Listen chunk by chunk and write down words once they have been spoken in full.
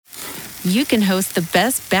you can host the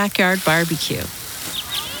best backyard barbecue.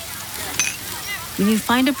 When you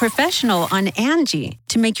find a professional on Angie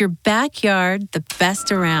to make your backyard the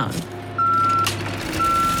best around.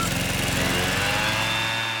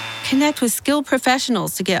 Connect with skilled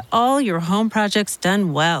professionals to get all your home projects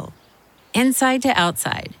done well. Inside to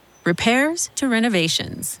outside, repairs to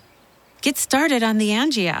renovations. Get started on the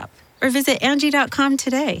Angie app or visit Angie.com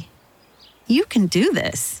today. You can do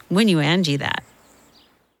this when you Angie that.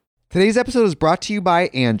 Today's episode is brought to you by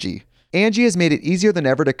Angie. Angie has made it easier than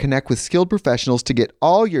ever to connect with skilled professionals to get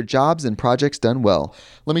all your jobs and projects done well.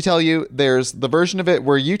 Let me tell you, there's the version of it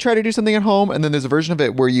where you try to do something at home, and then there's a version of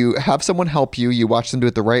it where you have someone help you, you watch them do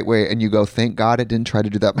it the right way, and you go, thank God I didn't try to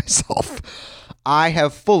do that myself. I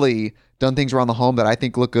have fully done things around the home that I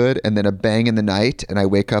think look good, and then a bang in the night, and I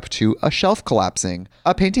wake up to a shelf collapsing,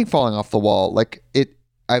 a painting falling off the wall.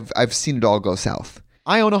 I've seen it all go south.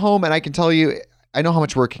 I own a home, and I can tell you, I know how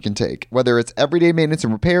much work it can take. Whether it's everyday maintenance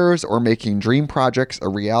and repairs or making dream projects a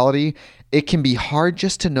reality, it can be hard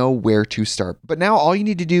just to know where to start. But now all you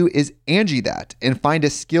need to do is Angie that and find a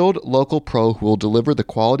skilled local pro who will deliver the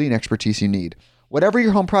quality and expertise you need. Whatever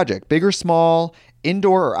your home project, big or small,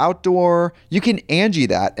 indoor or outdoor, you can Angie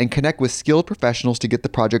that and connect with skilled professionals to get the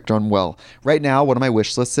project done well. Right now, one of my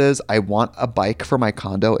wish lists is I want a bike for my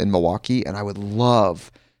condo in Milwaukee, and I would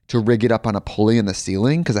love to rig it up on a pulley in the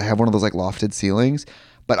ceiling because I have one of those like lofted ceilings,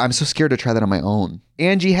 but I'm so scared to try that on my own.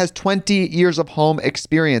 Angie has 20 years of home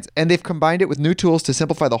experience, and they've combined it with new tools to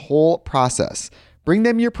simplify the whole process. Bring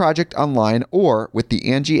them your project online or with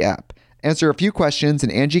the Angie app. Answer a few questions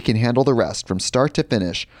and Angie can handle the rest from start to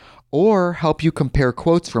finish, or help you compare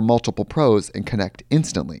quotes from multiple pros and connect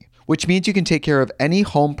instantly, which means you can take care of any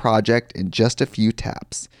home project in just a few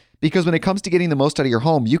taps. Because when it comes to getting the most out of your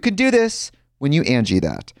home, you can do this when you Angie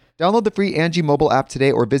that. Download the free Angie mobile app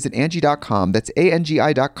today or visit Angie.com. That's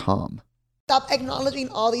ANGI.com. Stop acknowledging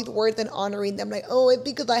all these words and honoring them. Like, oh, it's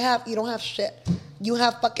because you don't have shit. You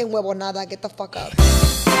have fucking huevonada. Get the fuck up.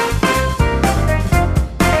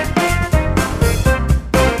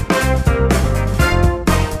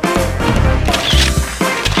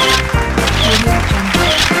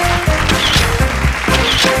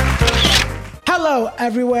 Hello,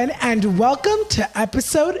 everyone, and welcome to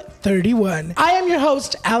episode 31. I am your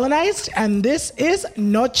host, Alanized, and this is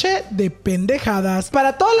Noche de Pendejadas.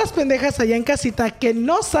 Para todas las pendejas allá en casita que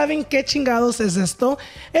no saben qué chingados es esto,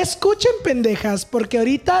 escuchen pendejas porque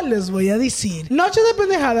ahorita les voy a decir. Noche de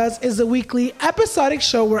Pendejadas is a weekly episodic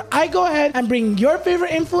show where I go ahead and bring your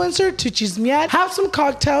favorite influencer to chismear, have some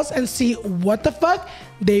cocktails, and see what the fuck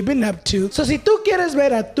they've been up to. So si tú quieres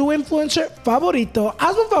ver a tu influencer favorito,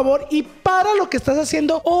 hazme un favor y para lo que estás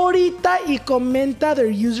haciendo ahorita y comenta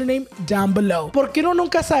their username down below. Porque uno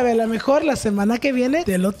nunca sabe, a lo mejor la semana que viene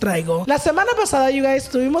te lo traigo. La semana pasada, you guys,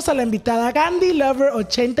 tuvimos a la invitada Candy Lover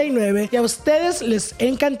 89 y a ustedes les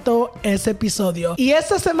encantó ese episodio. Y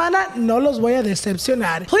esta semana no los voy a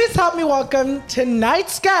decepcionar. Please help me welcome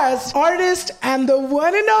tonight's guest, artist and the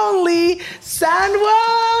one and only San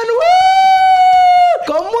Juan. Woo!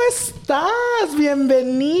 ¿Cómo estás?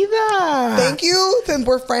 Bienvenida. Thank you. Since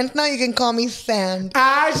we're friends now, you can call me Sand.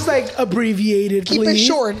 Just like abbreviated, Keep please. it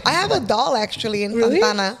short. I have a doll actually in Really?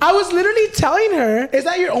 Santana. I was literally telling her, is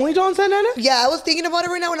that your only doll in Santana? Yeah, I was thinking about it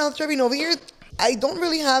right now when I was driving over here. I don't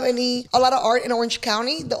really have a lot of art in Orange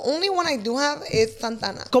County. The only one I do have is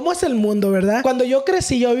Santana. ¿Cómo es el mundo, verdad? Cuando yo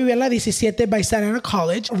crecí, yo vivía en la 17 by Santana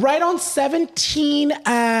College, right on 17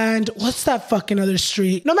 and what's that fucking other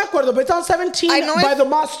street? No me acuerdo, but it's on 17 by the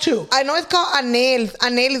mosque too. I know it's called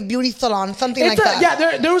Anel's Beauty Salon, something like that.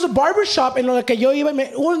 Yeah, there was a barber shop en lo que yo iba,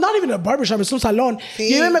 well, not even a barber shop, es un salón. Sí.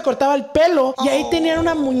 Yo iba y me cortaba el pelo y ahí tenían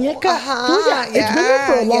una muñeca tuya. Yeah, it's been there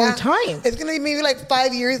for a long time. It's gonna be maybe like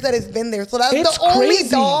 5 years that it's been there. So that's It's the only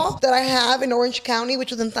crazy. doll that I have in Orange County,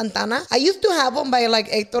 which is in Santana. I used to have one by like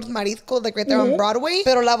Hector's Marisco, like right there on Broadway.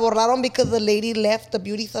 Pero la borraron because the lady left the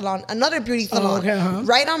beauty salon, another beauty salon,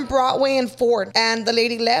 right on Broadway and Ford. And the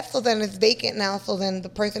lady left, so then it's vacant now. So then the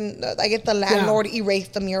person, I guess the landlord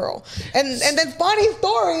erased the mural. And then funny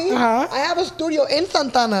story, I have a studio in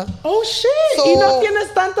Santana. Oh shit! So, y no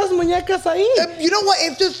tienes tantas muñecas ahí. You know what?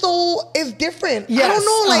 It's just it's different. Yes. I don't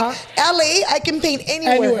know, like LA, I can paint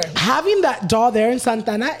anywhere. Having that doll there in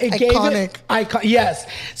Santana, it Iconic. gave it yes.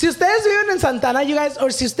 Si ustedes viven en Santana, you guys,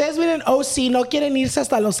 or si ustedes viven en OC, no quieren irse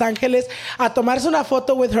hasta Los Ángeles a tomarse una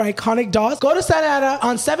foto with her iconic dolls, go to Santa Ana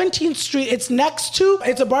on 17th Street. It's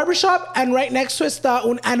a barbershop, and right next to it está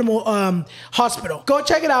un animal hospital. Go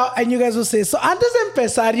check it out, and you guys will see. So antes de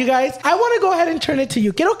empezar, you guys, I want to go ahead and turn it to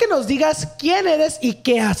you. Quiero que nos digas quién eres y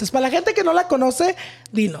qué haces. Para la gente que no la conoce,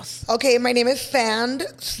 Dinos. Okay, my name is Sand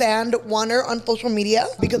Warner on social media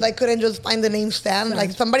because I couldn't just find the name Sand.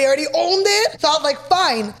 Like somebody already owned it. So I was like,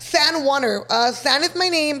 fine, Sand Warner. Sand is my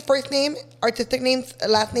name, first name, artistic name,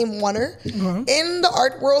 last name Warner. In the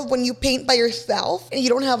art world, when you paint by yourself and you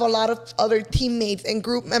don't have a lot of other teammates and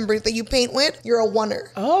group members that you paint with, you're a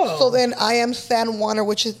Warner. Oh. So then I am Sand Warner,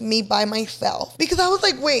 which is me by myself. Because I was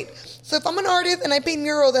like, wait, so if I'm an artist and I paint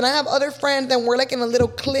murals and I have other friends and we're like in a little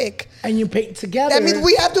clique. And you paint together. That means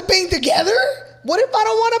we have to paint together? What if I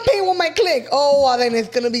don't want to paint with my clique? Oh, well, then it's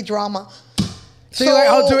going to be drama. So you're like,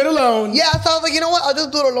 I'll do it alone. Yeah, so I was like, you know what? I'll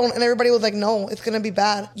just do it alone. And everybody was like, no, it's going to be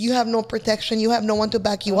bad. You have no protection. You have no one to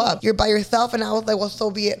back you up. You're by yourself. And I was like, well, so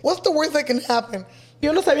be it. What's the worst that can happen?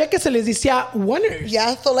 Yo no sabía que se les decía Warners.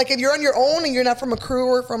 Yeah, so like if you're on your own and you're not from a crew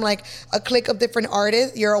or from like a clique of different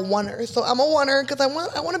artists, you're a oneer. So I'm a oneer because I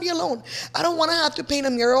want to be alone. I don't want to have to paint a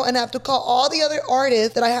mural and have to call all the other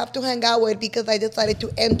artists that I have to hang out with because I decided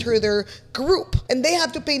to enter their group. And they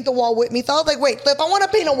have to paint the wall with me. So I was like, wait, so if I want to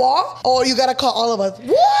paint a wall, oh, you got to call all of us.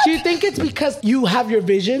 What? Do you think it's because you have your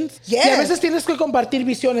visions? Yes. Y a veces tienes que compartir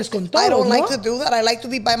visiones con todos, I don't ¿no? like to do that. I like to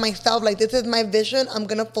be by myself. Like, this is my vision. I'm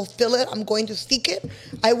going to fulfill it. I'm going to seek it.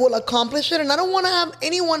 I will accomplish it. And I don't want to have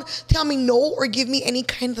anyone tell me no or give me any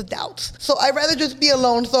kinds of doubts. So I'd rather just be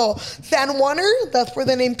alone. So San Warner, that's where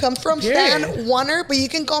the name comes from. Yeah. San Warner, but you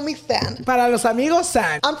can call me San. Para los amigos,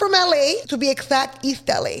 San. I'm from LA, to be exact, East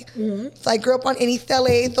LA. So I grew up in East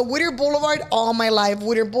LA. So Whittier Boulevard all my life.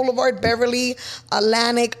 Whittier Boulevard, Beverly,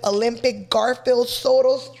 Atlantic, Olympic, Garfield,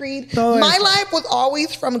 Soto Street. Todo My eso. life was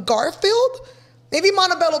always from Garfield. Maybe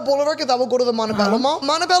Montebello Boulevard, because I would go to the Montebello Mall.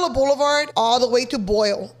 Montebello Boulevard all the way to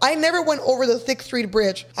Boyle. I never went over the 6th Street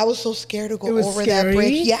Bridge. I was so scared to go It was over scary? that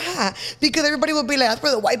bridge. Yeah, because everybody would be like, that's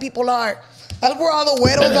where the white people are. That's where all the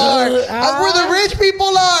widows are. That's where the rich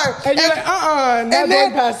people are. And you're like, not and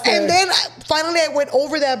going past there. and then finally I went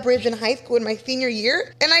over that bridge in high school in my senior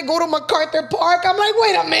year. And I go to MacArthur Park. I'm like,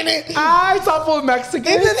 wait a minute. It's all full of Mexicans.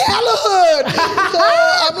 This is hella hood.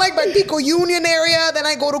 So I'm like by Pico Union area. Then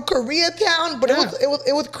I go to Koreatown. But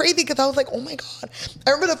it was crazy because I was like, oh my God.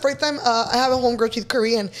 I remember the first time I have a homegirl, she's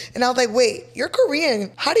Korean. And I was like, wait, you're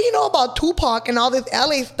Korean. How do you know about Tupac and all this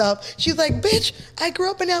LA stuff? She's like, bitch, I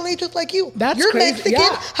grew up in LA just like you. That's You're crazy. Mexican.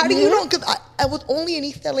 Yeah. How do you know? Because I was only in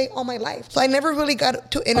East LA all my life. So I never really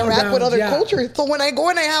got to interact down, with other yeah. cultures. So when I go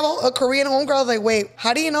and I have a Korean homegirl, I was like, wait,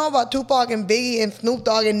 how do you know about Tupac and Biggie and Snoop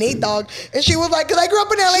Dogg and Nate Dogg? And she was like, because I grew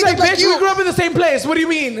up in LA She's just like, like bitch, you. we grew up in the same place. What do you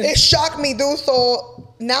mean? It shocked me, dude. So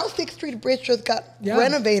now 6th Street Bridge just got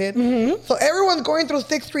renovated. So everyone's going through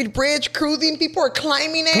 6th Street Bridge, cruising. People are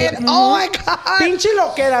climbing it. Oh my God. Pinche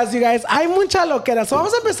loqueras, you guys. Hay muchas loqueras. So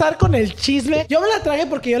vamos a empezar con el chisme. Yo me la traje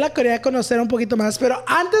porque yo la quería conocer un poquito más. Pero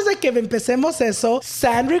antes de que empecemos eso,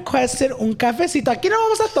 San requested un cafecito. Aquí no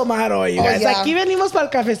vamos a tomar hoy, you guys. yeah. Aquí venimos para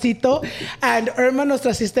el cafecito. And Irma,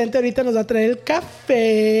 nuestra asistente, ahorita nos va a traer el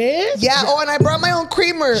café. Yeah. Oh, and I brought my own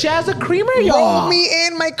creamer. She has a creamer, Roll y'all. me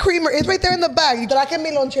in my creamer. It's right there in the bag. You traje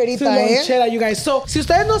mi loncherita, Su lonchera, you guys. So, si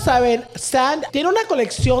ustedes no saben, Sand tiene una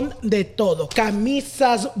colección de todo.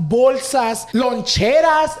 Camisas, bolsas,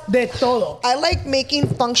 loncheras, de todo. I like making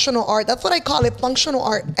functional art. That's what I call it, functional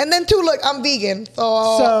art. And then too, look, I'm vegan.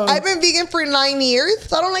 So I've been vegan for 9 years.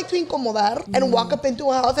 So I don't like to incomodar and walk up into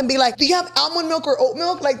a house and be like, do you have almond milk or oat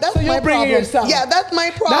milk? Like, that's So you'll my bring it problem. yourself. Yeah, that's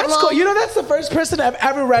my problem. That's cool. You know, that's the first person I've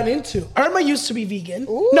ever run into. Irma used to be vegan.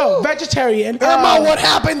 No, vegetarian. Irma, what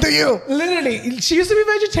happened to you? Literally, she used to be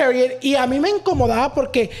vegetarian y a mí me incomodaba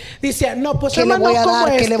porque decía, no, pues ¿Qué Irma le voy no a como dar?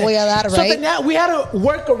 ¿Qué este. le voy a dar, So right? we had to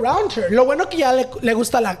work around her. Lo bueno que ya le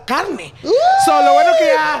gusta la carne. So lo bueno que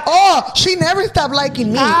ya... Oh, she never stopped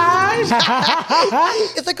liking me. Ay.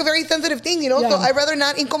 It's like a very sensitive thing, you know? Yeah. So I'd rather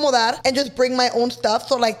not incomodar and just bring my own stuff.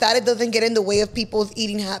 So like that, it doesn't get in the way of people's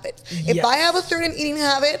eating habits. If Yes. I have a certain eating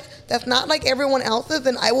habit that's not like everyone else's,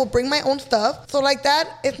 then I will bring my own stuff. So like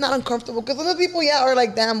that, it's not uncomfortable. Because some of the people, are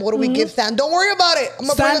like, damn, what do we give Sam? Don't worry about it. I'm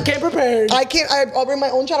gonna Sam bring came prepared. I'll bring my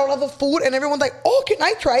own charolas of food, and everyone's like, oh, can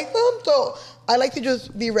I try some? So I like to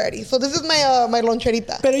just be ready. So this is my my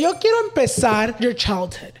loncherita. Pero yo quiero empezar your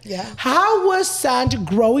childhood. Yeah. How was Sand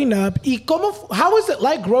growing up? How was it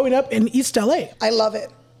like growing up in East LA? I love it.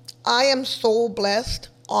 I am so blessed,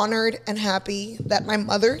 honored, and happy that my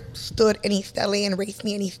mother stood in East LA and raised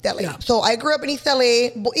me in East LA. Yeah. So I grew up in East LA,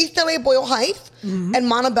 Boyle Heights, and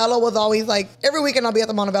Montebello was always like, every weekend I'll be at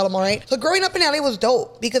the Montebello Mall, right? So growing up in LA was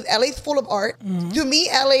dope because LA's full of art. To me,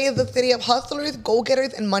 LA is the city of hustlers,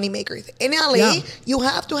 go-getters, and moneymakers. In LA, you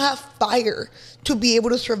have to have fire to be able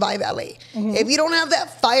to survive LA. If you don't have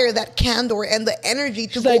that fire, that candor, and the energy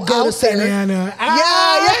to go go out to Santa there. Ana.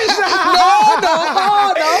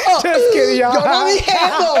 No. Just kidding, y'all. Yo no dije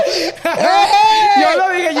eso. Hey, Yo lo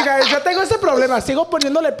dije, you guys. Yo tengo ese problema. Sigo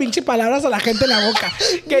poniéndole pinche palabras a la gente en la boca.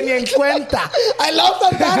 Que ni en cuenta. I love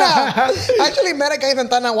Santana. I actually met a guy in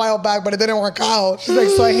Santana a while back, but it didn't work out. She's like,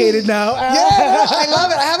 so I hate it now. Yeah, I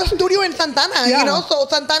love it. I have a studio in Santana, you know? So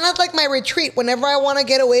Santana's like my retreat. Whenever I want to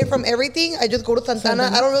get away from everything, I just go to Santana.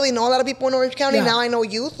 I don't really know a lot of people in Orange County. Now I know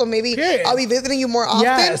you, so maybe I'll be visiting you more often.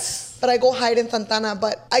 Yes. But I go hide in Santana.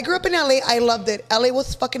 But I grew up in LA. I loved it. LA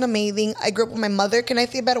was fucking amazing. I grew up with my mother. Can I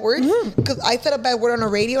say a bad word? Because I said a bad word on a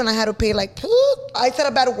radio and I had to pay like... I said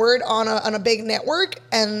a bad word on a big network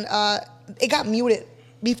and it got muted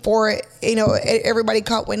before, you know, everybody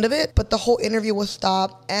caught wind of it. But the whole interview was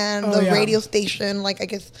stopped. And the radio station, like, I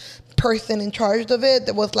guess... person in charge of it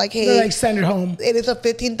that was like, hey, they're like, send it home. It is a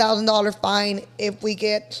 $15,000 fine if we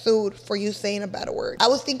get sued for you saying a bad word. I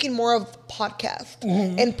was thinking more of podcast,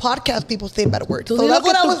 and podcast people say bad words. So that's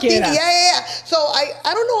what I was thinking. Yeah. So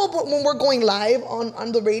I don't know when we're going live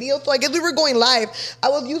on the radio. So I guess we were going live. I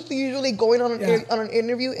was used to usually going on an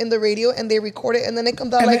interview in the radio and they record it and then it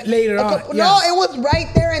comes out and like later on. No, it was right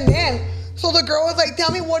there and then. So the girl was like, tell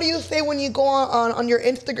me, what do you say when you go on your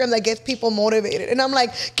Instagram that gets people motivated? And I'm like,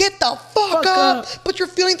 get the fuck up. Put your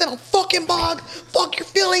feelings in a fucking box. Fuck your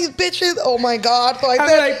feelings, bitches. Oh my God. So I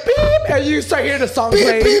said, like, beep. And you start hearing the song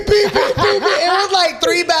play. Beep, beep, beep, beep, beep. It was like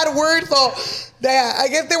 3 bad words. So yeah, I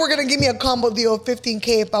guess they were going to give me a combo deal of $15,000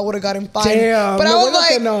 if I would have gotten fined. Damn. But I was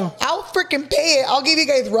like, I'll freaking pay it. I'll give you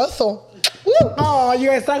guys Russell. Woo. Oh, you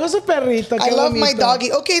guys trajo su perrito. I love my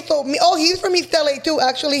doggy. Okay, so he's from East LA too.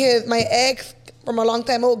 Actually, my ex from a long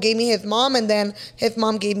time ago gave me his mom, and then his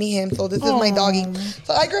mom gave me him. So this is my doggy.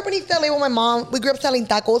 So I grew up in East LA with my mom. We grew up selling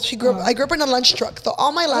tacos. I grew up in a lunch truck. So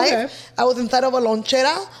all my life, I was inside of a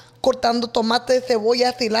lonchera, cortando tomate,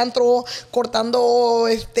 cebolla, cilantro, cortando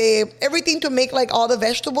everything to make like all the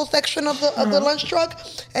vegetable section of the lunch truck,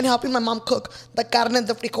 and helping my mom cook the carne,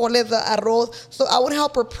 the frijoles, the arroz. So I would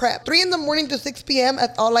help her prep. 3 a.m. to 6 p.m.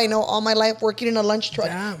 That's all I know all my life working in a lunch truck.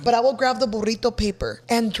 Damn. But I will grab the burrito paper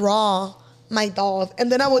and draw my dolls,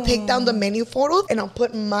 and then I would take down the menu photos and I'll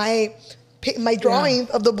put my drawings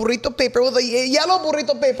of the burrito paper with a yellow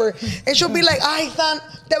burrito paper, and she'll be like, ay, son,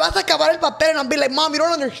 te vas a acabar el papel, and I'll be like, mom, you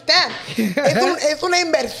don't understand. Es una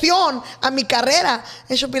inversión a mi carrera.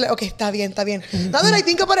 And she'll be like, okay, está bien. Now that I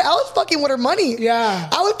think about it, I was fucking with her money. Yeah.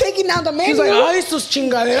 I was taking down the menu. She's like, ay, sus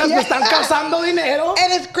chingaderas me están causando dinero.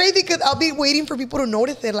 And it's crazy because I'll be waiting for people to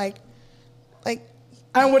notice it, like.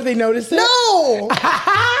 And would they notice it? No.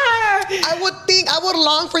 I would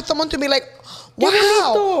long for someone to be like,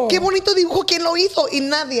 wow, qué bonito dibujo, ¿quién lo hizo? Y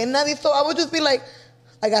nadie. So I would just be like,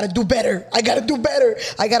 I gotta do better. I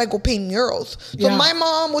gotta go paint murals. So my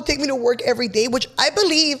mom would take me to work every day, which I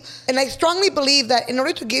believe, and I strongly believe that in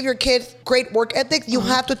order to give your kids great work ethics, you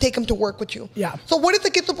have to take them to work with you. Yeah. So what is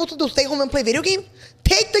the kid supposed to do? Stay home and play video games?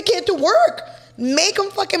 Take the kid to work. Make them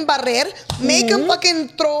fucking barrer. Make them fucking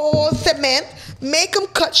throw cement. Make them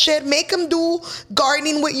cut shit. Make them do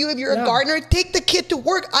gardening with you if you're a gardener. Take the kid to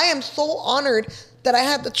work. I am so honored that I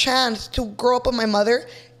had the chance to grow up with my mother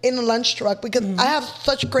in a lunch truck because I have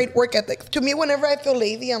such great work ethics. To me, whenever I feel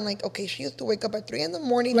lazy, I'm like, okay, she used to wake up at 3 a.m.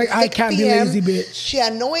 Like, I can't be lazy, bitch. She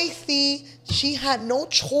had no AC. She had no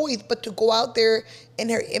choice but to go out there in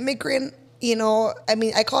her immigrant,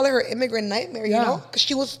 I call it her immigrant nightmare, you know, because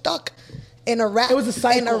she was stuck in a rat. It was a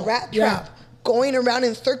cycle. In a rat trap. Going around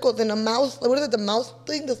in circles in a mouse. What is it? The mouse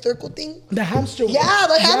thing? The circle thing? The hamster wheel. Yeah,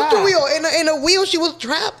 the hamster wheel. In a wheel, she was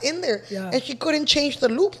trapped in there. Yeah. And she couldn't change the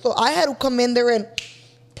loop. So I had to come in there and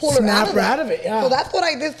pull her out of it. Yeah. So that's what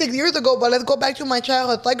I did 6 years ago. But let's go back to my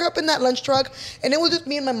childhood. So I grew up in that lunch truck, and it was just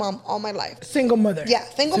me and my mom all my life. Single mother. Yeah,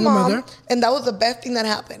 single mom. Mother. And that was the best thing that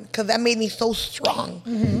happened because that made me so strong.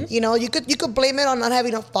 Mm-hmm. You could blame it on not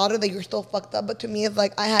having a father that you're still fucked up. But to me, it's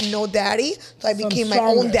like I had no daddy, so I became my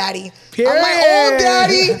own daddy. Period. I'm my own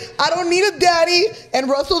daddy. I don't need a daddy, and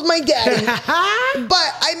Russell's my daddy.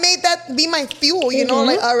 But I made that be my fuel.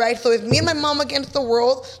 Like, all right, so it's me and my mom against the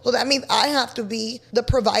world. So that means I have to be the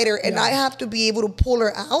provider, and I have to be able to pull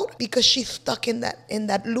her out because she's stuck in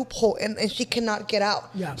that loophole, and she cannot get out.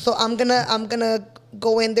 Yeah. So I'm gonna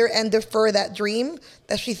go in there and defer that dream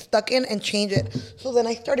that she's stuck in and change it. So then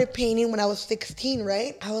I started painting when I was 16,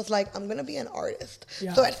 right? I was like, I'm gonna be an artist.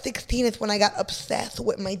 Yeah. So at 16 is when I got obsessed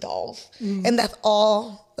with my dolls. And that's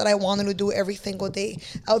all that I wanted to do every single day.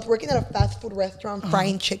 I was working at a fast food restaurant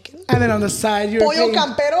frying chicken. And then on the side, you're Pollo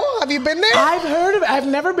Campero, have you been there? I've heard of it. I've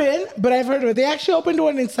never been, but I've heard of it. They actually opened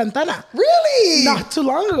one in Santana. Really? Not too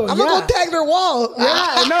long ago. I'm gonna go tag their wall.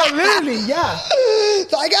 Yeah, no, literally, yeah.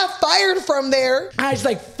 So I got fired from there. I was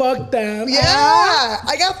like, fuck them. Yeah,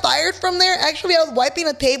 I got fired from there. Actually, I was wiping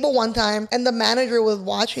a table one time and the manager was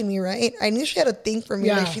watching me, right? I knew she had a thing for me.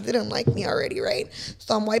 Yeah. Like, she didn't like me already, right?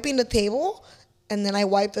 So I'm wiping the table and then I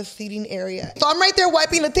wipe the seating area. So I'm right there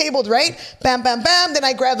wiping the tables, right? Bam, bam, bam. Then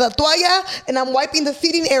I grab the toalla and I'm wiping the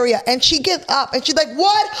seating area. And she gets up and she's like,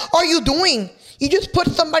 what are you doing? You just put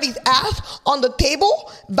somebody's ass on the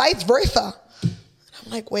table, vice versa. And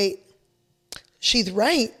I'm like, wait, she's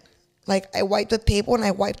right. Like, I wipe the table and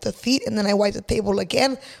I wipe the seat and then I wipe the table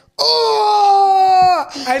again. Oh!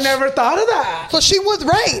 I never thought of that. So she was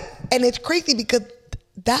right. And it's crazy because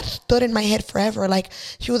that stood in my head forever. Like,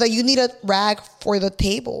 she was like, you need a rag for the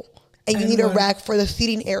table and you need a rag for the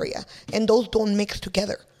seating area. And those don't mix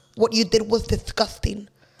together. What you did was disgusting.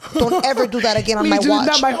 Don't ever do that again on my watch. Doing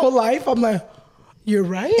that my whole life. I'm like, you're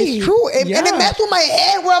right. It's true. And it messed with my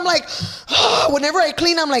head where I'm like, whenever I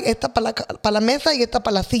clean, I'm like, esta pa la mesa y esta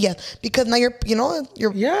pa las sillas. Because now you're.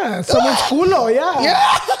 Yeah, someone's culo, yeah.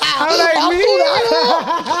 Yeah. I'm like, me.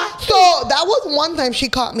 So that was one time she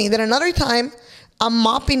caught me. Then another time, I'm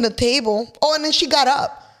mopping the table. Oh, and then she got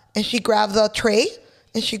up and she grabbed the tray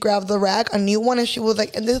and she grabbed the rag, a new one, and she was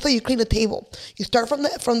like, and this is how you clean the table. You start from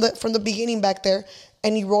the beginning back there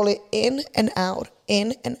and you roll it in and out,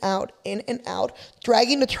 in and out, in and out,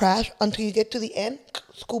 dragging the trash until you get to the end,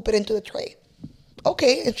 scoop it into the tray.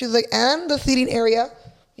 Okay. And she's like, and the seating area,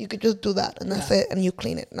 you could just do that and that's it, and you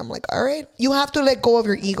clean it. And I'm like, all right. You have to let go of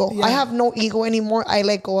your ego. Yeah. I have no ego anymore. I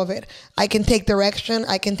let go of it. I can take direction.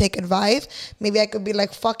 I can take advice. Maybe I could be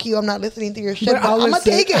like, fuck you, I'm not listening to your shit, but I'm going to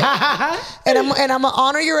take it. and I'm going to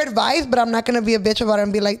honor your advice, but I'm not going to be a bitch about it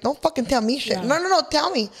and be like, don't fucking tell me shit. Yeah. No, tell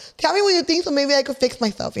me. Tell me what you think so maybe I could fix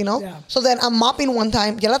myself, you know? Yeah. So then I'm mopping one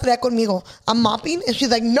time. Ya la traía conmigo. I'm mopping and she's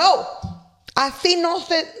like, no, así no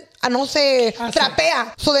se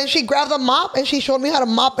trapea. So then she grabbed the mop and she showed me how to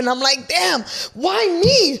mop, and I'm like, damn, why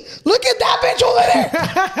me? Look at that bitch over there.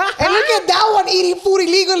 And look at that one eating food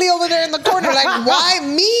illegally over there in the corner. Like, why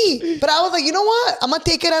me? But I was like, you know what? I'm going to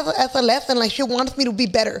take it as a lesson. Like, she wants me to be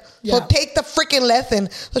better. Yeah. So take the freaking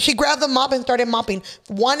lesson. So she grabbed the mop and started mopping.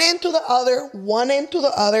 One end to the other, one end to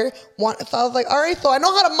the other. So I was like, all right, so I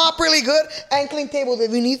know how to mop really good and clean tables.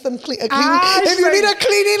 If you need some cleaning, if you need a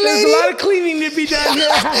cleaning lady. There's a lot of cleaning to be done here.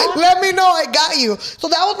 Let me know, I got you. So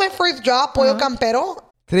that was my first job, Pollo Campero.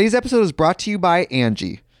 Today's episode is brought to you by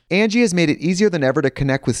Angie. Angie has made it easier than ever to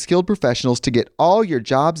connect with skilled professionals to get all your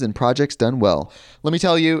jobs and projects done well. Let me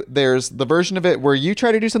tell you, there's the version of it where you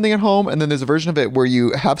try to do something at home, and then there's a version of it where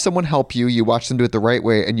you have someone help you, you watch them do it the right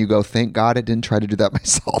way, and you go, thank God I didn't try to do that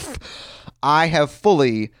myself. I have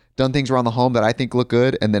fully done things around the home that I think look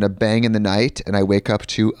good, and then a bang in the night, and I wake up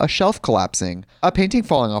to a shelf collapsing, a painting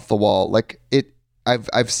falling off the wall.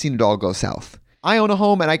 I've seen it all go south. I own a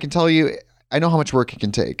home, and I can tell you, I know how much work it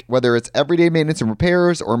can take. Whether it's everyday maintenance and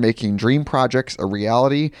repairs or making dream projects a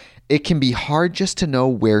reality, it can be hard just to know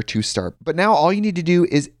where to start. But now all you need to do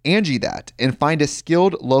is Angie that and find a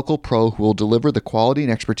skilled local pro who will deliver the quality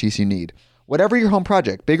and expertise you need. Whatever your home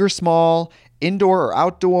project, big or small, indoor or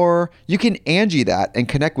outdoor, you can Angie that and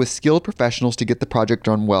connect with skilled professionals to get the project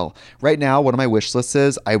done well. Right now, one of my wish lists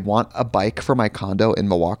is I want a bike for my condo in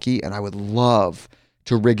Milwaukee, and I would love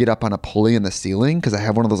to rig it up on a pulley in the ceiling because I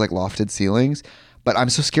have one of those like lofted ceilings, but I'm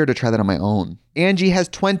so scared to try that on my own. Angie has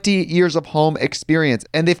 20 years of home experience,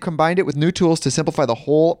 and they've combined it with new tools to simplify the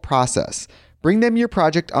whole process. Bring them your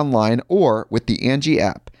project online or with the Angie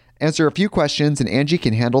app. Answer a few questions and Angie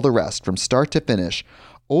can handle the rest from start to finish,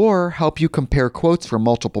 or help you compare quotes from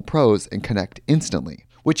multiple pros and connect instantly,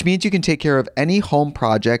 which means you can take care of any home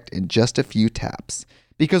project in just a few taps.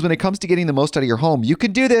 Because when it comes to getting the most out of your home, you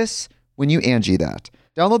can do this when you Angie that.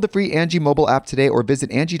 Download the free Angie mobile app today or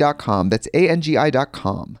visit Angie.com. That's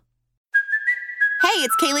ANGI.com. Hey,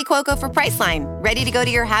 it's Kaylee Cuoco for Priceline. Ready to go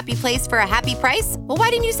to your happy place for a happy price? Well, why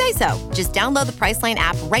didn't you say so? Just download the Priceline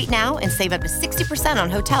app right now and save up to 60%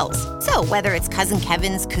 on hotels. So whether it's Cousin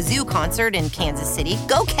Kevin's Kazoo Concert in Kansas City,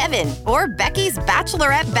 go Kevin, or Becky's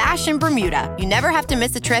Bachelorette Bash in Bermuda, you never have to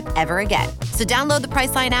miss a trip ever again. So download the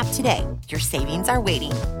Priceline app today. Your savings are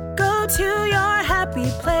waiting. Go to your happy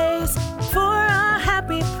place for a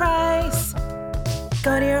happy price.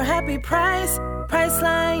 Go to your happy price,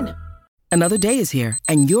 Priceline. Another day is here,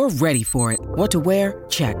 and you're ready for it. What to wear?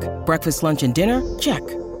 Check. Breakfast, lunch, and dinner? Check.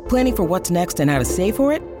 Planning for what's next and how to save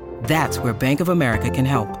for it? That's where Bank of America can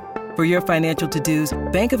help. For your financial to-dos,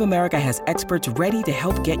 Bank of America has experts ready to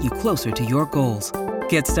help get you closer to your goals.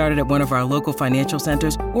 Get started at one of our local financial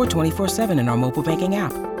centers or 24/7 in our mobile banking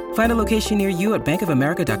app. Find a location near you at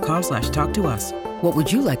bankofamerica.com/talktous. What would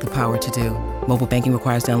you like the power to do? Mobile banking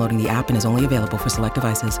requires downloading the app and is only available for select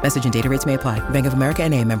devices. Message and data rates may apply. Bank of America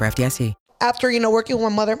N.A., member FDIC. After, working with my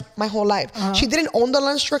mother my whole life. She didn't own the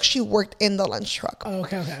lunch truck. She worked in the lunch truck. Oh,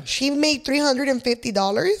 okay. She made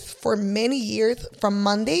 $350 for many years from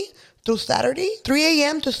Monday through Saturday, 3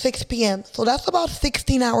 a.m. to 6 p.m. So that's about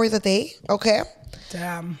 16 hours a day, okay?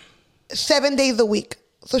 Damn. 7 days a week.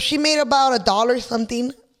 So she made about $1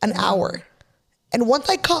 something an hour. And once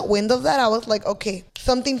I caught wind of that, I was like, okay,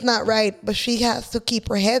 something's not right. But she has to keep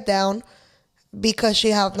her head down because she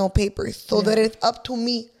has no papers. So that it's up to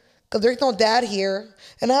me. Because there's no dad here.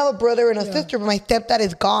 And I have a brother and a sister, but my stepdad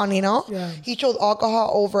is gone, Yeah. He chose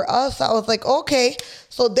alcohol over us. So I was like, okay.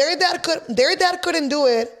 So their dad couldn't do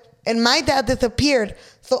it. And my dad disappeared.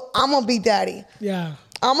 So I'm going to be daddy. Yeah.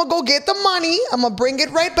 I'm going to go get the money. I'm going to bring it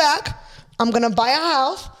right back. I'm going to buy a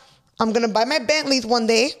house. I'm going to buy my Bentleys one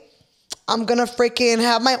day. I'm going to freaking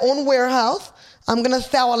have my own warehouse. I'm going to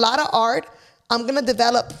sell a lot of art. I'm going to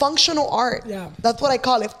develop functional art. Yeah. That's what I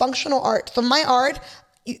call it, functional art. So my art,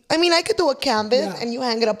 I could do a canvas and you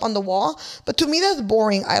hang it up on the wall. But to me, that's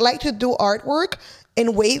boring. I like to do artwork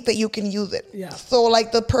in ways that you can use it. Yeah. So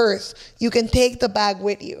like the purse, you can take the bag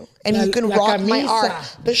with you and you can rock my camisa.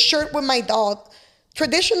 art. The shirt with my dog.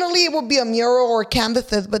 Traditionally, it would be a mural or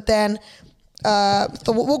canvases, but then,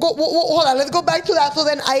 hold on, let's go back to that. So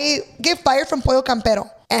then I get fired from Pollo Campero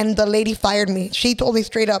and the lady fired me. She told me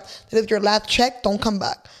straight up, that if your last check, don't come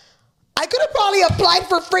back. I could have probably applied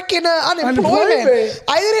for freaking unemployment.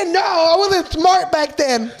 I didn't know. I wasn't smart back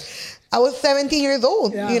then. I was 17 years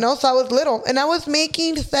old, so I was little. And I was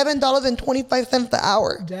making $7.25 an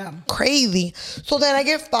hour. Damn. Crazy. So then I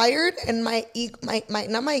get fired and my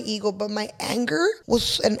not my ego, but my anger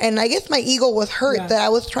was, and I guess my ego was hurt that I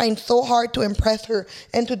was trying so hard to impress her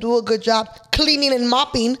and to do a good job cleaning and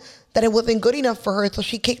mopping that it wasn't good enough for her. So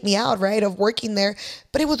she kicked me out, right, of working there.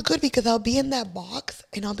 But it was good because I'll be in that box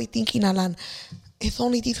and I'll be thinking, Alan, it's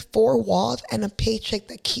only these 4 walls and a paycheck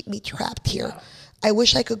that keep me trapped here. I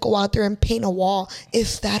wish I could go out there and paint a wall. It's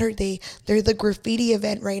Saturday. There's a graffiti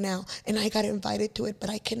event right now. And I got invited to it, but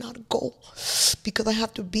I cannot go because I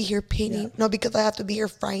have to be here painting. No, because I have to be here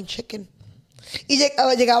frying chicken. Y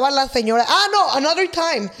llegaba la señora. Another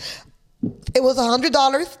time. It was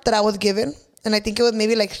 $100 that I was given. And I think it was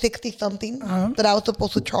maybe like 60 something that I was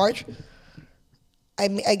supposed to charge.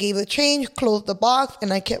 I gave the change, closed the box,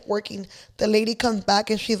 and I kept working. The lady comes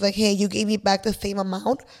back and she's like, hey, you gave me back the same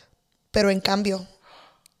amount. Pero en cambio,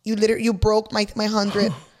 you broke my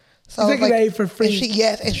 100. So I was like, for free.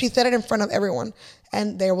 And she said it in front of everyone.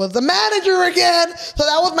 And there was the manager again. So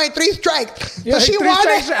that was my 3 strikes. You're so she 3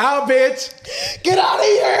 wanted, strikes out, bitch. Get out of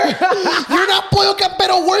here. You're not Pollo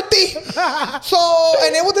Campero worthy. So,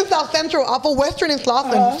 and it was in South Central, off of Western and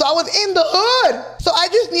Slauson. So I was in the hood. So I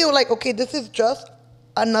just knew like, okay, this is just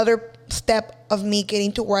another step of me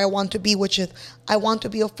getting to where I want to be, which is I want to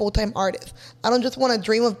be a full-time artist. I don't just want to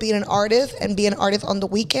dream of being an artist and be an artist on the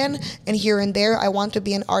weekend and here and there. I want to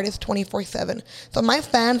be an artist 24/7. So my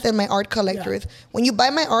fans and my art collectors, when you buy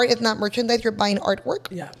my art, it's not merchandise, you're buying artwork,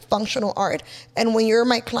 functional art. And when you're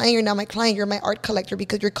my client, you're not my client, you're my art collector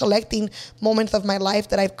because you're collecting moments of my life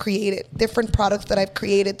that I've created, different products that I've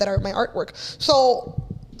created that are my artwork. So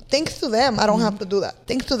thanks to them, I don't have to do that.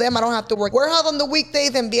 Thanks to them, I don't have to work warehouse on the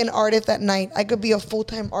weekdays and be an artist at night. I could be a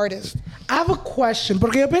full-time artist. I have a question,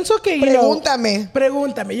 porque yo pienso que,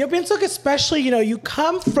 Pregúntame. Yo pienso que especially, you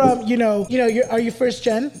come from, are you first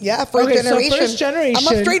gen? Yeah, first generation. So first generation.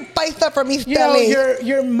 I'm a straight paisa from East LA.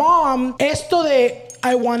 Your mom, esto de,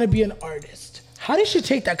 I want to be an artist. How did she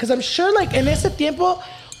take that? Because I'm sure, like, en ese tiempo,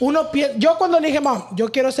 yo cuando le dije, mom, yo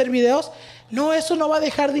quiero hacer videos, no, eso no va a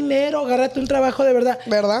dejar dinero, agárrate un trabajo de verdad.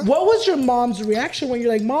 ¿Verdad? What was your mom's reaction when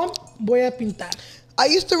you're like, Mom, voy a pintar? I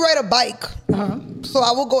used to ride a bike. So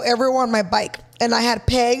I would go everywhere on my bike. And I had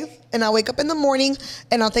pegs, and I wake up in the morning,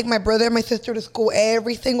 and I'll take my brother and my sister to school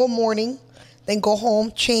every single morning, then go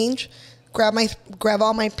home, change, grab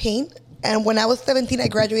all my paint. And when I was 17, I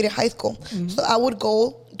graduated high school. So I would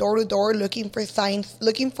go door to door looking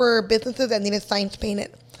for businesses that needed signs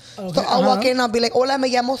painted. Okay, so I'll walk in and I'll be like, hola, me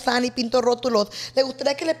llamo San y pinto rótulos. ¿Le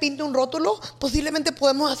gustaría que le pinte un rótulo? Posiblemente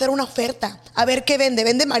podemos hacer una oferta. A ver qué vende.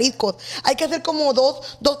 Vende mariscos. Hay que hacer como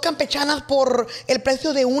dos campechanas por el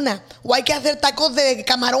precio de una. O hay que hacer tacos de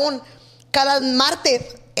camarón cada martes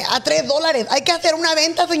a $3. Hay que hacer una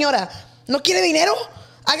venta, señora. ¿No quiere dinero?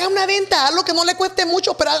 Haga una venta. Haz lo que no le cueste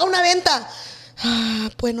mucho, pero haga una venta.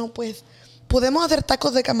 Bueno, pues podemos hacer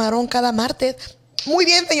tacos de camarón cada martes. Muy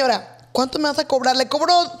bien, señora. ¿Cuánto me vas a cobrar? Le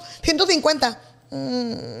cobro 150.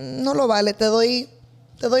 No lo vale, te doy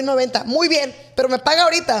 90. Muy bien, pero me paga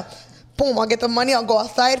ahorita. Boom, I'll get the money. I'll go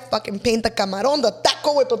outside, fucking paint the camarón, the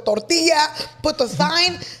taco with the tortilla, put the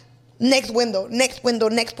sign. Next window.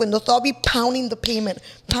 So I'll be pounding the pavement.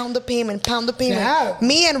 Pound the pavement. Yeah.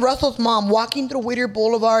 Me and Russell's mom walking through Whittier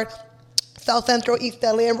Boulevard, South Central, East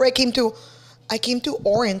LA. And I came to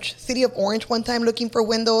Orange, City of Orange one time looking for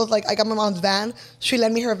windows. Like, I got my mom's van. She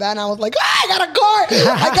lent me her van. I was like, I got a car.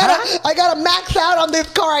 I gotta max out on this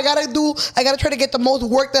car. I gotta try to get the most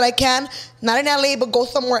work that I can. Not in LA, but go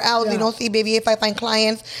somewhere else, see, baby, if I find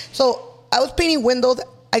clients. So I was painting windows.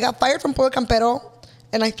 I got fired from Pollo Campero,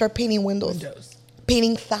 and I started painting windows.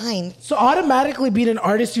 Painting signs. So automatically being an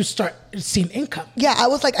artist, you start seeing income. Yeah, I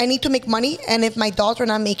was like, I need to make money. And if my dolls are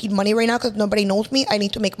not making money right now because nobody knows me, I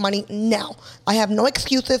need to make money now. I have no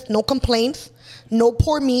excuses, no complaints, no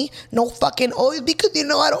poor me, no fucking, it's because,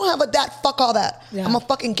 I don't have a dad. Fuck all that. Yeah. I'm a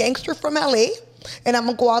fucking gangster from LA, and I'm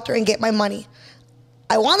going to go out there and get my money.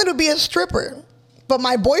 I wanted to be a stripper, but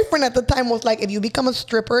my boyfriend at the time was like, if you become a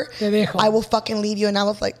stripper, I will fucking leave you. And I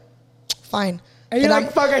was like, fine. And you're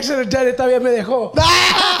like, fuck, I should have done it. Todavía me dejó.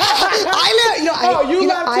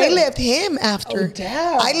 I left him after. Oh,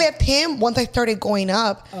 damn. I left him once I started going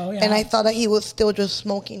up. Oh, yeah. And I thought that he was still just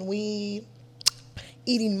smoking weed,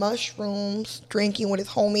 eating mushrooms, drinking with his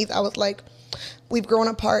homies. I was like, we've grown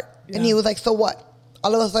apart. Yeah. And he was like, so what?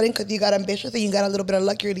 All of a sudden, because you got ambitious and you got a little bit of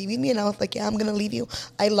luck, you're leaving me. And I was like, yeah, I'm going to leave you.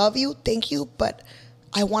 I love you. Thank you. But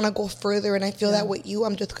I want to go further. And I feel that with you,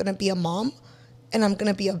 I'm just going to be a mom. And I'm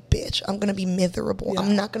going to be a bitch. I'm going to be miserable. Yeah.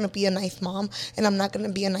 I'm not going to be a nice mom. And I'm not going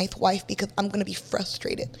to be a nice wife because I'm going to be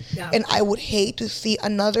frustrated. Yeah. And I would hate to see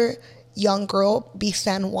another young girl be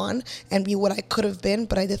San Juan and be what I could have been,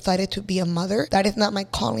 but I decided to be a mother. That is not my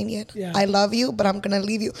calling yet. Yeah. I love you, but I'm going to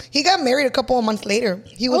leave you. He got married a couple of months later.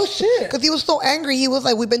 Because he was so angry. He was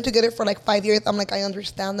like, we've been together for like 5 years. I'm like, I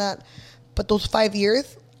understand that. But those 5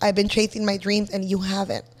 years, I've been chasing my dreams and you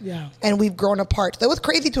haven't. Yeah. And we've grown apart. So it was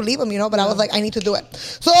crazy to leave him, but I was like, I need to do it.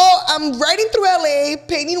 So I'm riding through LA,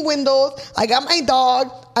 painting windows. I got my dog.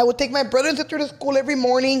 I would take my brother and sister to school every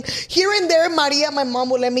morning. Here and there, Maria, my mom,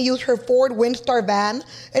 would let me use her Ford Windstar van.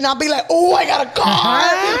 And I'll be like, I got a car.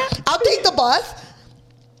 I'll take the bus.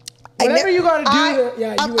 Whatever you got to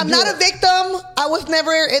do. I'm not a victim. I was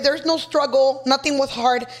never, there's no struggle. Nothing was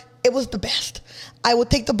hard. It was the best. I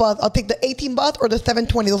would take the bus. I'll take the 18 bus or the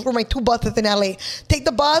 720. Those were my two buses in LA. Take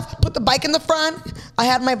the bus, put the bike in the front. I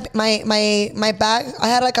had my bag. I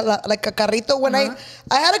had like a carrito when I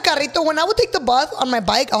had a carrito. When I would take the bus on my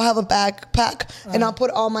bike, I'll have a backpack and I'll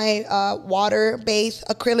put all my water-based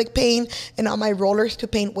acrylic paint and all my rollers to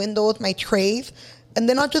paint windows, my trays. And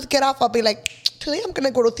then I'll just get off. I'll be like, today I'm going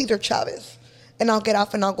to go to Cesar Chavez. And I'll get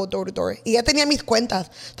off and I'll go door to door. Y ya tenía mis cuentas.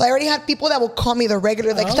 So I already had people that would call me the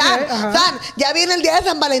regular. Like, San, ya viene el día de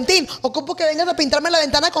San Valentín. Ocupo que vengas a pintarme la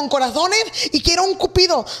ventana con corazones y quiero un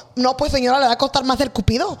cupido. No, pues señora, le va a costar más el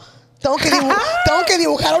cupido. Tengo que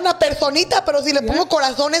dibujar una personita, pero si le pongo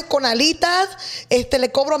corazones con alitas,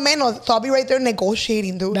 le cobro menos. So I'll be right there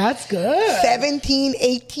negotiating, dude. That's good. 17,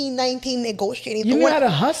 18, 19 negotiating. You knew how to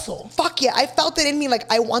hustle. Fuck yeah. I felt it in me.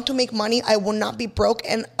 Like, I want to make money. I will not be broke.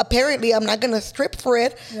 And apparently, I'm not going to strip for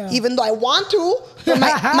it, even though I want to. But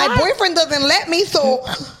my boyfriend doesn't let me, so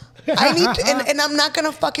I need to. And I'm not going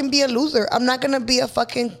to fucking be a loser. I'm not going to be a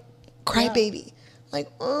fucking crybaby. Yeah. Like,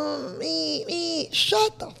 me,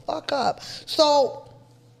 shut the fuck up. So,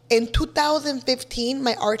 in 2015,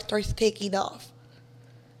 my art starts taking off.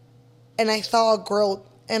 And I saw a growth.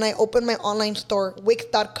 And I opened my online store,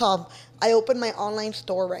 Wix.com. I opened my online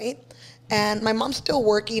store, right? And my mom's still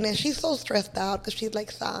working, and she's so stressed out because she's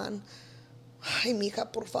like, San, ay, mija,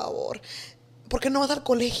 por favor, ¿por qué no vas al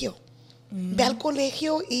colegio? Ve al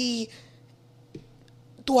colegio y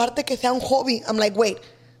tu arte que sea un hobby. I'm like, wait.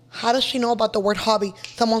 How does she know about the word hobby?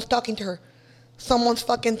 Someone's talking to her. Someone's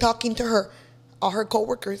fucking talking to her. All her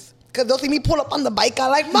coworkers. Because they'll see me pull up on the bike.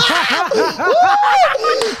 I'm like, Mom!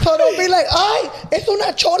 So they'll be like, ay, es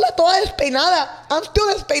una chola toda despeinada. I'm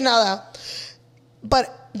still despeinada.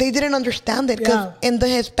 But they didn't understand it. Because in the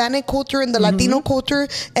Hispanic culture, in the Latino culture,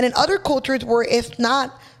 and in other cultures where it's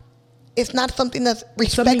not something that's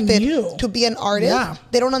respected to be an artist,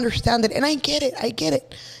 they don't understand it. And I get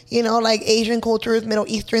it. Like Asian cultures, Middle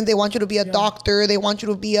Eastern, they want you to be a doctor. They want you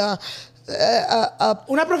to be a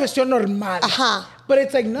una profesión normal. Ajá. But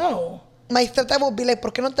it's like, no. My stepdad will be like,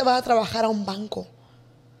 ¿por qué no te vas a trabajar a un banco?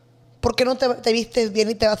 ¿Por qué no te vistes bien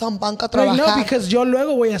y te vas a un banco a trabajar? Like, no, because yo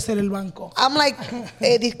luego voy a hacer el banco. I'm like,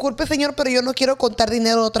 disculpe, señor, pero yo no quiero contar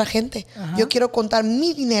dinero de otra gente. Yo quiero contar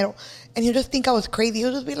mi dinero. And he'll just think I was crazy.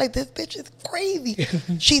 He'll just be like, this bitch is crazy.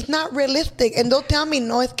 She's not realistic. And they'll tell me,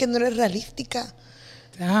 no, es que no eres realística.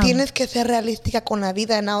 Damn. Tienes que ser realística con la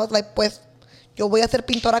vida. And I was like, pues, Yo voy a ser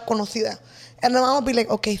pintora conocida. And my mom will be like,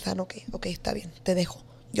 okay, son, okay, está bien, te dejo.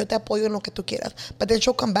 Yo te apoyo en lo que tú quieras. But then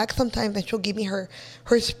she'll come back sometimes and she'll give me her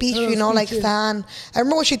speech, you know, like, son. I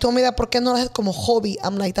remember when she told me that, ¿por qué no lo haces como hobby?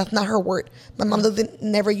 I'm like, that's not her word. My mom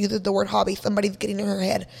never uses the word hobby. Somebody's getting in her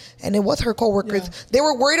head. And it was her coworkers. Yeah. They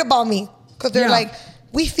were worried about me because they're like,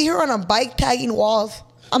 we see her on a bike tagging walls.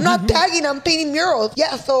 I'm not tagging, I'm painting murals.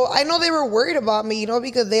 Yeah, so I know they were worried about me, you know,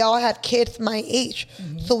 because they all had kids my age.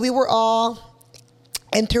 So we were all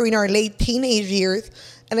entering our late teenage years.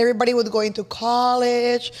 And everybody was going to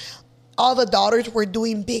college. All the daughters were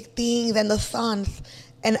doing big things and the sons.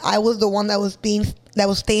 And I was the one that was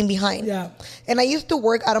staying behind. Yeah. And I used to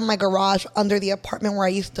work out of my garage under the apartment where I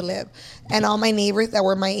used to live. And all my neighbors that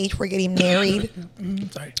were my age were getting married.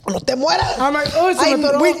 Sorry. No te mueras. I'm like,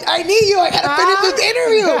 I need you. I got to finish this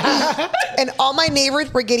interview. And all my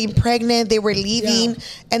neighbors were getting pregnant. They were leaving. Yeah.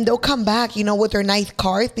 And they'll come back, you know, with their nice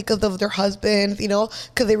cars because of their husbands, you know,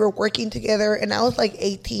 because they were working together. And I was like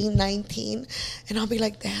 18, 19. And I'll be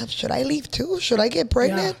like, damn, should I leave too? Should I get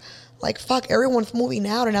pregnant? Yeah. Like, fuck, everyone's moving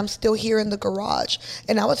out and I'm still here in the garage.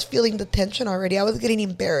 And I was feeling the tension already. I was getting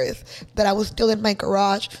embarrassed that I was still in my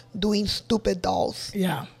garage doing stupid dolls.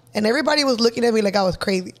 Yeah. And everybody was looking at me like I was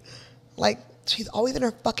crazy. Like, she's always in her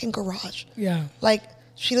fucking garage. Yeah. Like,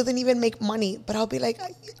 she doesn't even make money. But I'll be like,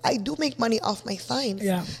 I do make money off my signs.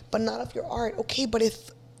 Yeah. But not off your art. Okay, but it's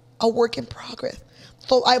a work in progress.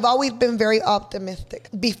 So I've always been very optimistic.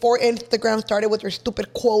 Before Instagram started with their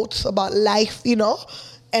stupid quotes about life, you know?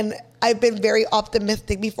 And I've been very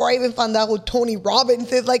optimistic. Before I even found out who Tony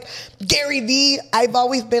Robbins is, like Gary Vee, I've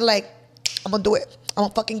always been like, I'm going to do it. I'm going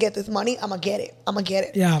to fucking get this money. I'm going to get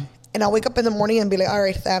it. Yeah. And I'll wake up in the morning and be like, all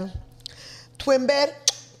right, Sam, twin bed,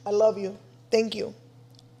 I love you. Thank you.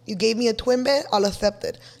 You gave me a twin bed, I'll accept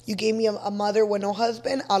it. You gave me a mother with no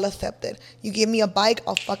husband, I'll accept it. You give me a bike,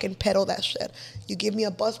 I'll fucking pedal that shit. You give me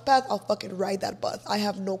a bus pass, I'll fucking ride that bus. I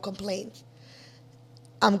have no complaints.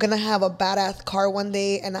 I'm going to have a badass car one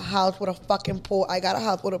day and a house with a fucking pool. I got a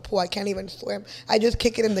house with a pool. I can't even swim. I just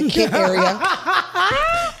kick it in the kid area.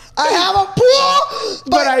 I have a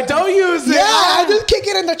pool, but I don't use it. Yeah, I just kick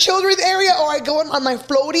it in the children's area or I go on my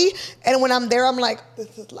floaty. And when I'm there, I'm like,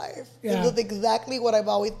 this is life. Yeah. This is exactly what I've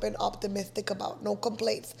always been optimistic about. No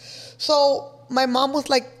complaints. So my mom was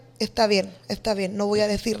like, está bien, no voy a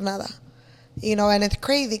decir nada. You know, and it's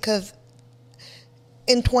crazy because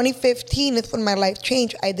in 2015 is when my life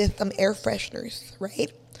changed. I did some air fresheners,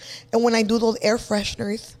 right? And when I do those air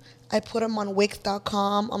fresheners, I put them on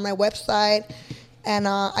Wix.com, on my website. And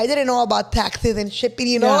I didn't know about taxes and shipping.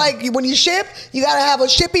 You know, like when you ship, you got to have a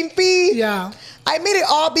shipping fee. Yeah. I made it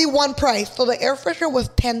all be one price. So the air freshener was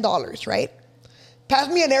 $10, right? Pass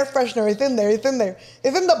me an air freshener. It's in there. It's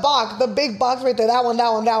in the box, the big box right there. That one.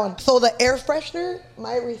 So the air freshener,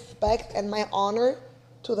 my respect and my honor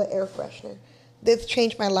to the air freshener. This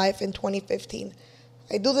changed my life in 2015.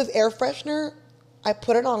 I do this air freshener. I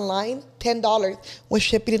put it online, $10 with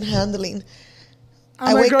shipping and handling.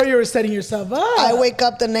 Girl, you were setting yourself up. I wake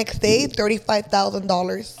up the next day,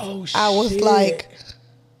 $35,000. Oh, shit. I was like,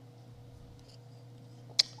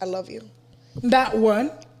 I love you. That one?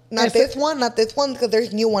 Not this one, because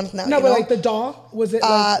there's new ones now. No, but like the doll? Was it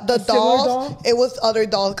like the dolls? Doll? It was other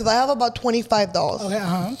dolls, because I have about 25 dolls.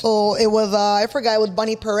 Okay, So it was, I forgot, it was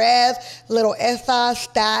Bunny Perez, Little Esa,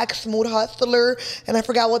 Stack, Smooth Hustler, and I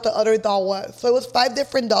forgot what the other doll was. So it was 5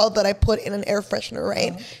 different dolls that I put in an air freshener,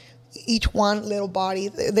 right? Each one little body.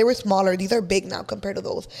 They were smaller. These are big now compared to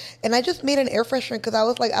those. And I just made an air freshener because I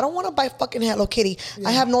was like, I don't want to buy fucking Hello Kitty. Yeah.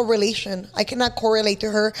 I have no relation. I cannot correlate to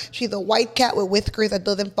her. She's a white cat with whiskers that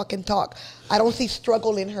doesn't fucking talk. I don't see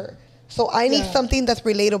struggle in her. So I need something that's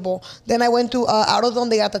relatable. Then I went to AutoZone.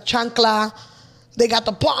 They got the chancla. They got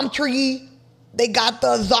the palm tree. They got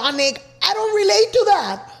the Zonic. I don't relate to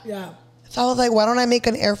that. Yeah. So I was like, why don't I make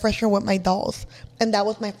an air freshener with my dolls? And that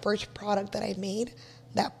was my first product that I made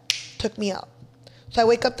that took me up. So I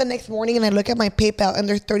wake up the next morning and I look at my PayPal and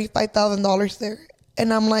there's $35,000 there.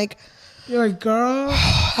 And I'm like, you're like, girl.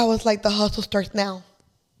 I was like, the hustle starts now.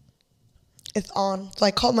 It's on. So I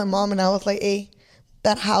called my mom and I was like, hey,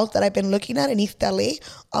 that house that I've been looking at in East LA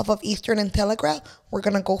off of Eastern and Telegraph, we're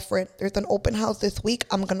going to go for it. There's an open house this week.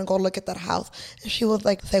 I'm going to go look at that house. And she was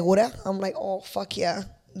like, ¿Segura? I'm like, oh, fuck yeah.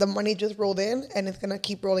 The money just rolled in and it's going to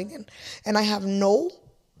keep rolling in. And I have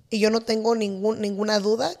y yo no tengo ninguna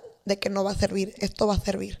duda de que no va a servir. Esto va a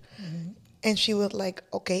servir. Mm-hmm. And she was like,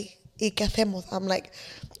 okay, ¿y qué hacemos? I'm like,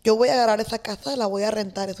 yo voy a agarrar esa casa, la voy a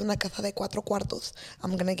rentar. Es una casa de 4 cuartos.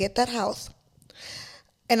 I'm going to get that house.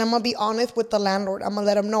 And I'm going to be honest with the landlord. I'm going to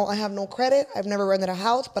let him know I have no credit. I've never rented a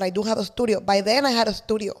house, but I do have a studio. By then, I had a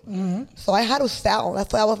studio. So I had to sell.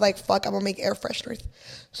 That's why I was like, fuck, I'm going to make air fresheners.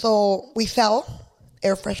 So we sell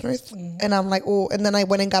air fresheners. And I'm like, oh. And then I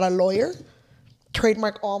went and got a lawyer.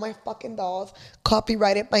 Trademark all my fucking dolls.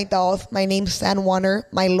 Copyrighted my dolls. My name's San Warner.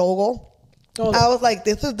 My logo. I was like,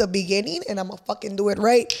 this is the beginning, and I'm going to fucking do it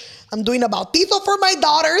right. I'm doing a bautizo for my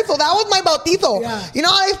daughter, so that was my bautizo. Yeah. You know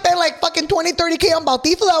how I spent like fucking 20, 30K on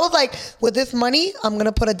bautizo? I was like, with this money, I'm going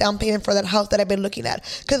to put a down payment for that house that I've been looking at.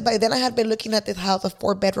 Because by then I had been looking at this house, a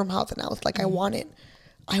 4-bedroom house, and I was like, I want it,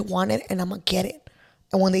 and I'm going to get it.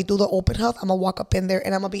 And when they do the open house, I'm going to walk up in there,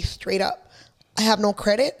 and I'm going to be straight up. I have no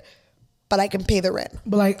credit, but I can pay the rent.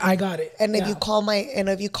 But like, I got it. And if you call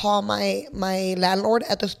my landlord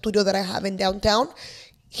at the studio that I have in downtown,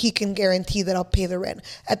 he can guarantee that I'll pay the rent.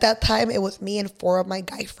 At that time, it was me and 4 of my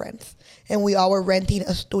guy friends, and we all were renting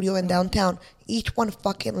a studio in downtown. Each one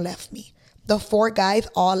fucking left me. The 4 guys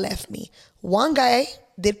all left me. One guy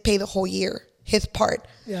did pay the whole year, his part.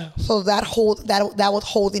 Yeah. So that was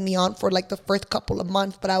holding me on for like the first couple of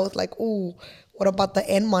months. But I was like, ooh. What about the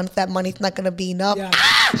end month? That money's not going to be enough. Yeah.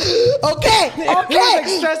 Okay. It's like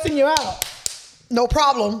stressing you out. No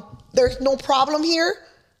problem. There's no problem here.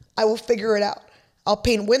 I will figure it out. I'll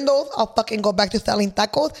paint windows. I'll fucking go back to selling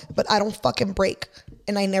tacos, but I don't fucking break.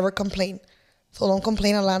 And I never complain. So don't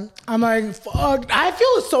complain, Alan. I'm like, fuck. I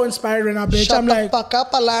feel so inspired right now, bitch. Shut the fuck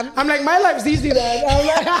up, Alan. I'm like, my life's easy, man. I'm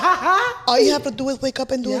like, all you have to do is wake up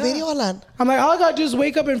and do a video, Alan. I'm like, all I gotta do is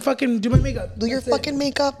wake up and fucking do my makeup. Do your fucking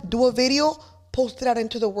makeup. Do a video. Post it out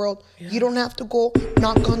into the world. Yeah. You don't have to go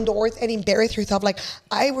knock on doors and embarrass yourself. Like,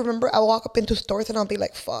 I remember I walk up into stores and I'll be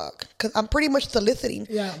like, fuck. Because I'm pretty much soliciting.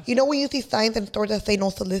 Yeah. You know when you see signs in stores that say no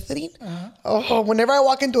soliciting? Oh, whenever I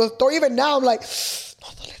walk into a store, even now, I'm like, no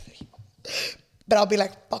soliciting. But I'll be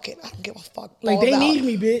like, fuck it. I don't give a fuck. Like, they need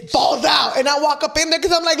me, bitch. Balls out. And I walk up in there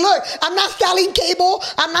because I'm like, look, I'm not selling cable.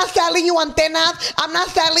 I'm not selling you antennas. I'm not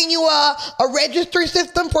selling you a registry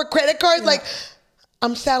system for credit cards. Yeah. Like,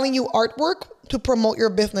 I'm selling you artwork to promote your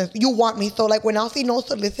business. You want me. So like when I'll see no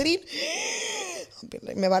soliciting, I'll be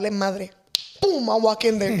like, me vale madre. Boom, I'll walk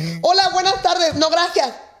in there. Hola, buenas tardes. No,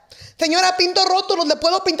 gracias. Señora, pinto rótulos. ¿Le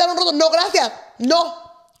puedo pintar un rótulo? No, gracias. No.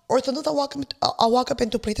 Or sometimes I'll walk up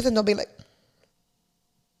into places and they'll be like.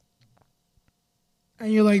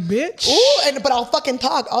 And you're like, bitch. Ooh, but I'll fucking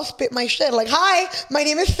talk. I'll spit my shit. Like, hi, my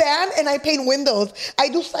name is San, and I paint windows. I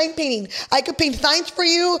do sign painting. I could paint signs for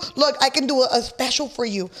you. Look, I can do a special for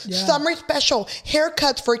you. Yeah. Summer special.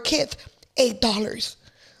 Haircuts for kids. $8.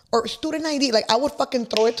 Or student ID. Like, I would fucking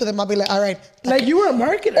throw it to them. I'll be like, all right. Like, you were a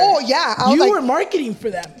marketer. Oh, yeah. You were marketing for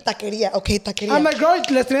them. Taqueria. Okay, taqueria. I'm like, girl,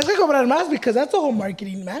 les tenés que cobrar más because that's the whole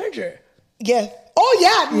marketing manager. Yes. Oh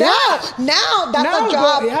yeah, now that's a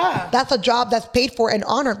job. That's a job that's paid for and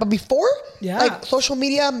honored. But before, like social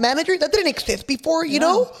media manager, that didn't exist before, you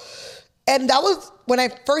know? And that was when I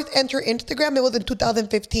first entered Instagram. It was in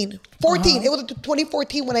 2015. 14. It was in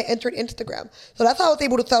 2014 when I entered Instagram. So that's how I was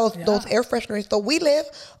able to sell those air fresheners. So we live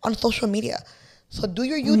on social media. So do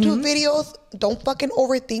your YouTube videos. Don't fucking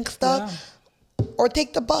overthink stuff. Or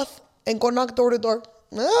take the bus and go knock door to door.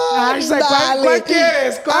 She's like, ¿Cuál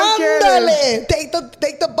quieres? Take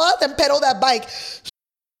the bus and pedal that bike.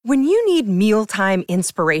 When you need mealtime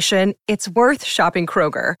inspiration, it's worth shopping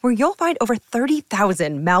Kroger, where you'll find over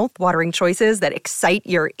 30,000 mouth-watering choices that excite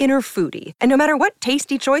your inner foodie. And no matter what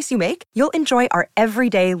tasty choice you make, you'll enjoy our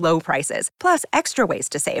everyday low prices, plus extra ways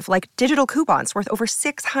to save, like digital coupons worth over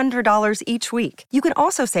 $600 each week. You can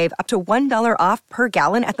also save up to $1 off per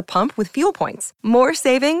gallon at the pump with fuel points. More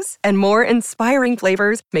savings and more inspiring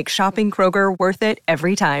flavors make shopping Kroger worth it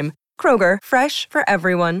every time. Kroger, fresh for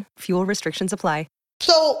everyone. Fuel restrictions apply.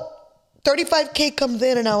 So 35K comes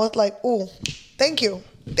in and I was like, oh, thank you.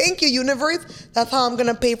 Thank you, universe. That's how I'm going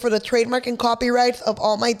to pay for the trademark and copyrights of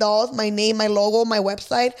all my dolls, my name, my logo, my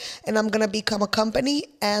website. And I'm going to become a company.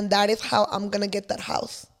 And that is how I'm going to get that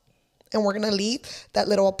house. And we're going to leave that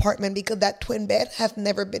little apartment because that twin bed has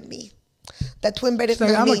never been me. That twin bed is not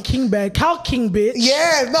I'm me. A king bed. Cow king, bitch.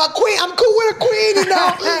 Yeah, no, queen. I'm cool with a queen, you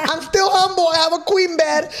know. I'm still humble. I have a queen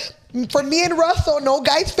bed. For me and Russell, no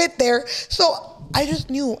guys fit there. So I just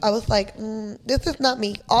knew. I was like, this is not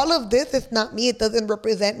me. All of this is not me. It doesn't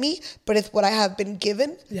represent me, but it's what I have been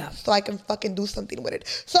given. Yeah. So I can fucking do something with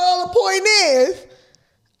it. So the point is,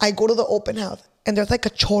 I go to the open house, and there's like a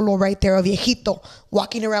cholo right there, a viejito,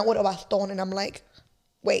 walking around with a bastón. And I'm like,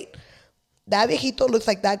 wait, that viejito looks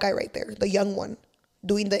like that guy right there, the young one,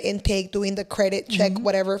 doing the intake, doing the credit check,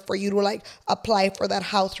 whatever, for you to like apply for that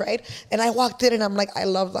house, right? And I walked in, and I'm like, I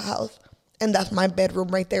love the house. And that's my bedroom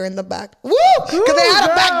right there in the back. Woo! Because they had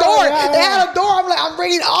a back door. They had a door. I'm like, I'm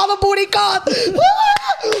bringing all the booty calls.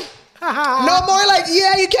 No more like,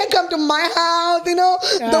 yeah, you can't come to my house, you know?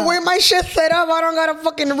 The way my shit set up, I don't got a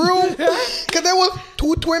fucking room. Because there was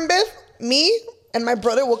 2 twin beds, me and my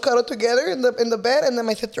brother will cuddle together in the bed, and then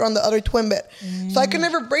my sister on the other twin bed. So I could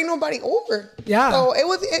never bring nobody over. Yeah. So it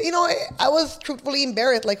was, you know, I was truthfully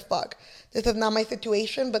embarrassed, like, fuck. This is not my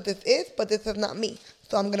situation, but this is not me.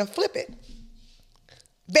 So I'm going to flip it.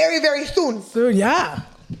 Very, very soon. Soon, yeah.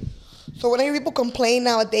 So when people complain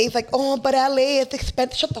nowadays, like, oh, but LA is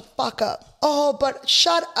expensive. Shut the fuck up. Oh, but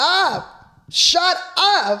shut up. Shut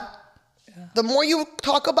up. Yeah. The more you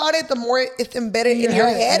talk about it, the more it's embedded in your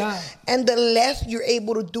head. Yeah. And the less you're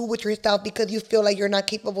able to do with yourself because you feel like you're not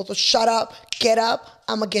capable. So shut up, get up,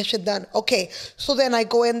 I'm going to get shit done. Okay, so then I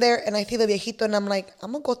go in there and I see the viejito and I'm like,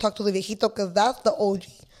 I'm going to go talk to the viejito because that's the OG.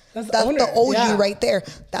 That's the OG right there.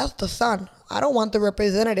 That's the son. I don't want the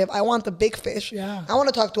representative. I want the big fish. Yeah. I want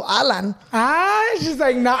to talk to Alan. She's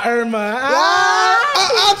like, not Irma.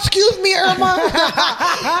 Excuse me, Irma.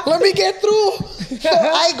 Let me get through. So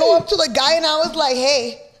I go up to the guy and I was like,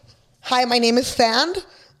 hey, hi, my name is Sand.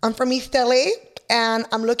 I'm from East LA and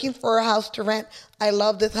I'm looking for a house to rent. I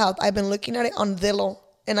love this house. I've been looking at it on Zillow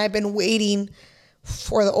and I've been waiting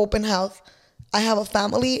for the open house. I have a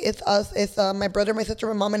family. It's us. It's my brother, my sister,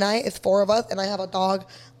 my mom, and I. It's 4 of us, and I have a dog.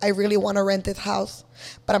 I really want to rent this house.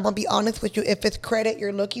 But I'm going to be honest with you. If it's credit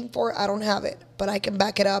you're looking for, I don't have it. But I can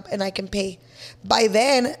back it up, and I can pay. By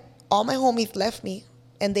then, all my homies left me,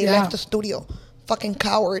 and they left the studio. Fucking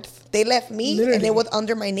cowards. They left me, and it was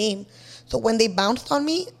under my name. So when they bounced on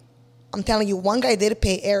me, I'm telling you, one guy did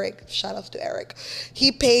pay, Eric. Shout outs to Eric.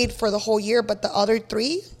 He paid for the whole year, but the other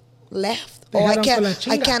 3 left. Oh, I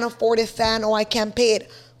can't afford it, San. Oh, I can't pay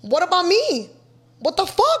it. What about me? What the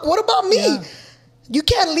fuck? What about me? Yeah. You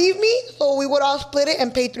can't leave me? So we would all split it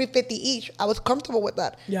and pay $350 each. I was comfortable with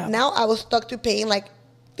that. Yeah. Now I was stuck to paying like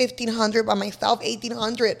 $1,500 by myself,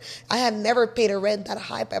 $1,800. I had never paid a rent that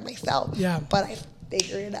high by myself. Yeah. But I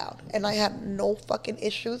figured it out. And I had no fucking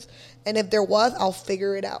issues. And if there was, I'll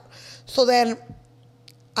figure it out. So then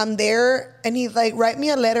I'm there and he's like, write me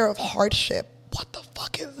a letter of hardship. What the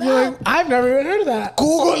fuck is that? Like, I've never even heard of that.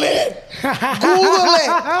 Google it. Google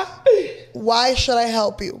it. Why should I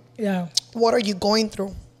help you? Yeah. What are you going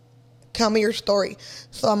through? Tell me your story.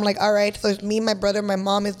 So I'm like, all right. So it's me, my brother, my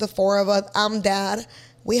mom is the 4 of us. I'm dad.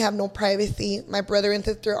 We have no privacy. My brother and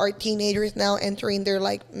sister are teenagers now, entering their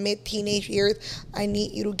like mid-teenage years. I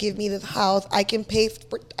need you to give me this house. I can pay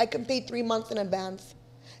 3 months in advance.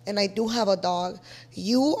 And I do have a dog.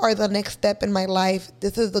 You are the next step in my life.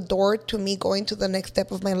 This is the door to me going to the next step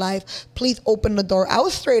of my life. Please open the door. I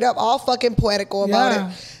was straight up all fucking poetical about it.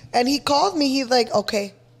 And he called me. He's like,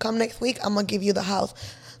 okay, come next week. I'm going to give you the house.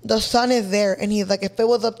 The son is there. And he's like, if it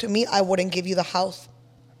was up to me, I wouldn't give you the house.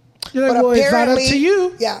 You're like, well, it's not up to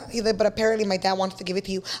you. Yeah. He's like, but apparently my dad wants to give it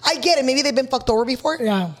to you. I get it. Maybe they've been fucked over before.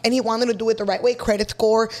 Yeah. And he wanted to do it the right way. Credit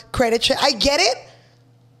score, credit check. I get it.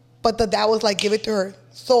 But the dad was like, give it to her.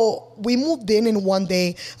 So we moved in one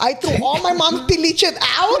day. I threw all my mom's piliches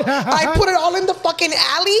out. I put it all in the fucking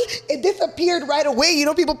alley. It disappeared right away. You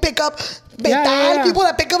know, people pick up metal, people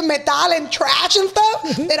that pick up metal and trash and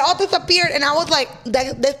stuff. It all disappeared. And I was like,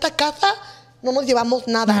 de esta casa no nos llevamos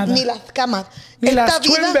nada. Ni las camas. Ni las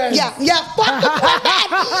twin beds. Yeah, fuck the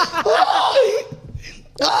twin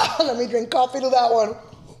bed. Let me drink coffee to that one.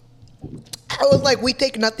 I was like, we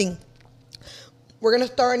take nothing. We're going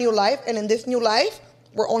to start a new life. And in this new life,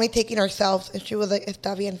 we're only taking ourselves. And she was like,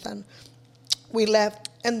 está bien, son. We left.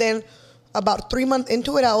 And then about 3 months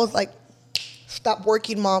into it, I was like, stop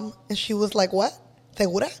working, Mom. And she was like, what?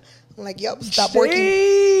 ¿Segura? I'm like, yup, stop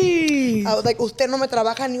working. I was like, usted no me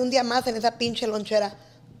trabaja ni un día más en esa pinche lonchera.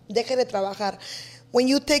 Deje de trabajar. When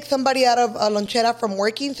you take somebody out of a lonchera from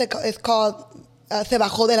working, it's called, se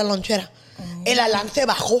bajó de la lonchera. El Alan se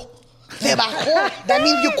bajó. Se bajó. That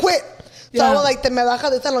means you quit. So I was like, te me bajas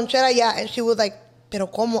de esa lonchera ya. And she was like, pero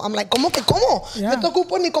 ¿cómo? I'm like, ¿cómo que cómo? Yo te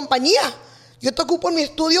ocupo en mi compañía. Yo te ocupo en mi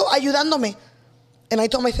estudio ayudándome. And I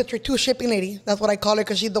told my sister too, shipping lady. That's what I call her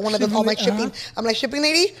because she's the one that does all my shipping. I'm like, shipping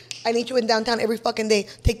lady, I need you in downtown every fucking day.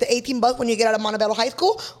 Take the 18 bus when you get out of Montebello High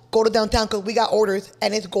School. Go to downtown because we got orders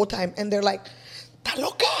and it's go time. And they're like, ¿Está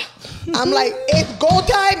loca? I'm like, it's go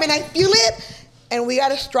time and I feel it. And we got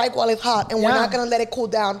to strike while it's hot. And we're not going to let it cool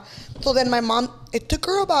down. So then my mom, it took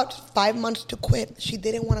her about 5 months to quit. She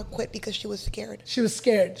didn't want to quit because she was scared. She was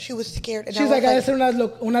scared. She was scared. And she's like, a ser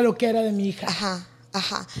una loquera de mi hija.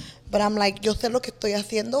 Ajá. But I'm like, yo sé lo que estoy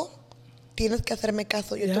haciendo. tienes que hacerme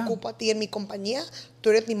caso. Yo te ocupo a ti en mi compañía. Tú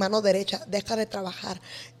eres mi mano derecha. Deja de trabajar.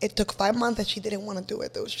 It took 5 months and she didn't want to do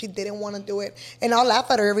it, though. She didn't want to do it. And I'll laugh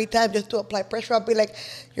at her every time just to apply pressure. I'll be like,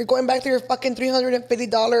 you're going back to your fucking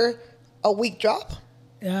 $350 a week job?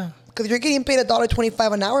 Yeah. Because you're getting paid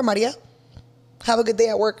 $1.25 an hour, Maria. Have a good day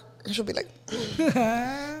at work. And she'll be like...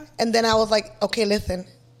 And then I was like, okay, listen.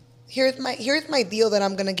 Here's my deal that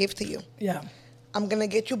I'm going to give to you. Yeah. I'm going to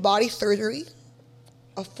get you body surgery,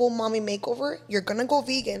 a full mommy makeover. You're going to go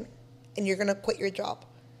vegan, and you're going to quit your job.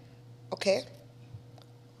 Okay?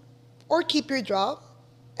 Or keep your job,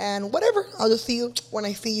 and whatever. I'll just see you when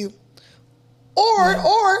I see you.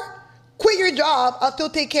 Or quit your job. I'll still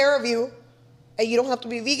take care of you, and you don't have to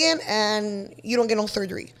be vegan, and you don't get no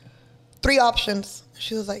surgery. 3 options.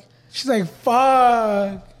 She's like,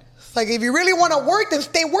 fuck. It's like, if you really want to work, then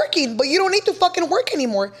stay working, but you don't need to fucking work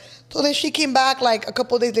anymore. So then she came back like a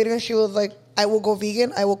couple of days later and she was like, I will go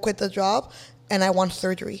vegan, I will quit the job, and I want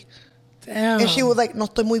surgery. Damn. And she was like, no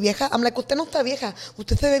estoy muy vieja. I'm like, usted no está vieja.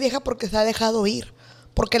 Usted se ve vieja porque se ha dejado ir.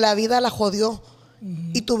 Porque la vida la jodió.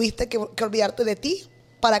 Mm-hmm. Y tuviste que olvidarte de ti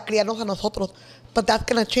para criarnos a nosotros. But that's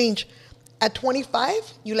going to change. At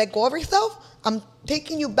 25, you let go of yourself. I'm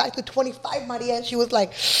taking you back to 25, Maria. And she was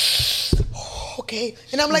like, oh, okay.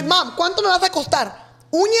 And I'm like, Mom, ¿cuánto me vas a costar?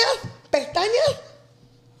 ¿Uñas? ¿Pestañas?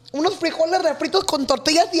 Unos frijoles refritos con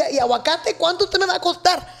tortillas y aguacate. ¿Cuánto usted me va a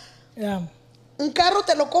costar? Yeah. Un carro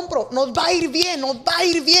te lo compro. Nos va a ir bien.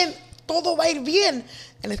 Todo va a ir bien.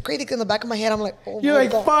 And it's crazy because in the back of my head, I'm like, oh You're my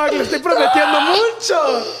like, God. fuck, le estoy prometiendo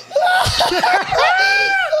mucho.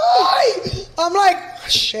 I'm like,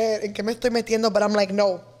 shit, ¿en qué me estoy metiendo? But I'm like,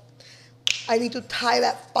 no. I need to tie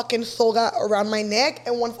that fucking soga around my neck.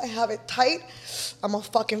 And once I have it tight, I'm going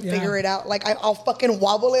to fucking figure it out. Like, I'll fucking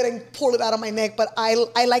wobble it and pull it out of my neck. But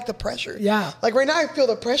I like the pressure. Yeah. Like, right now, I feel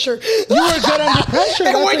the pressure. You were good under pressure.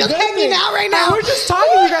 And we're just hanging out right now. And we're just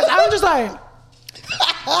talking, you guys. I'm just like...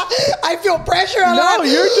 I feel pressure. No,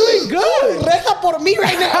 you're doing good. Reza por mí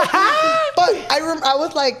right now. But I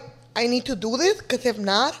was like, I need to do this because if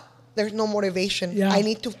not, there's no motivation. Yeah. I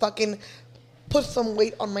need to fucking put some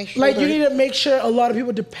weight on my shoulder. Like, you need to make sure a lot of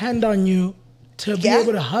people depend on you to be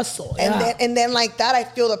able to hustle. And then like that, I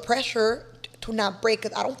feel the pressure to not break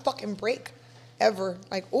because I don't fucking break ever.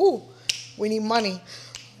 Like, ooh, we need money.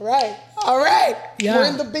 All right. Yeah. We're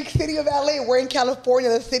in the big city of LA. We're in California,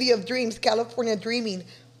 the city of dreams, California dreaming.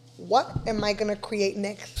 What am I going to create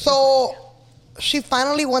next? So she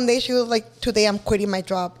finally, one day, she was like, today I'm quitting my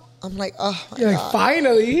job. I'm like, oh my You're God. like,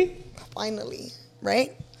 finally,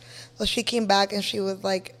 right? So she came back and she was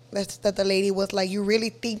like, that the lady was like, you really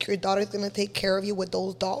think your daughter's going to take care of you with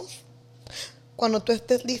those dolls? Cuando tú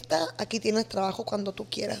estés lista, aquí tienes trabajo cuando tú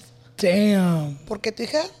quieras. Damn. Porque tu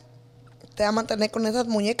hija te va a mantener con esas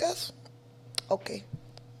muñecas. Ok.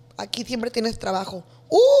 Aquí siempre tienes trabajo.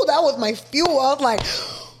 Ooh, that was my fuel. I was like,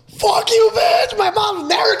 fuck you, bitch. My mom's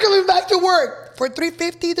never coming back to work. For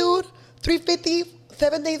 $350, dude. $350,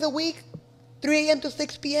 7 days a week. 3 a.m. to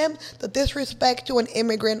 6 p.m. The disrespect to an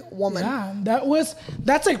immigrant woman. Yeah,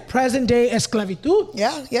 that's like present day esclavitud.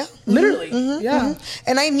 Yeah. Literally. Yeah.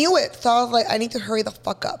 And I knew it. So I was like, I need to hurry the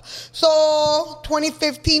fuck up. So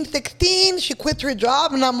 2015, 16, she quit her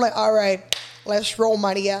job. And I'm like, all right, let's roll,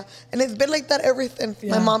 Maria. And it's been like that ever since.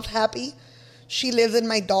 Yeah. My mom's happy. She lives in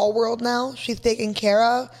my doll world now. She's taken care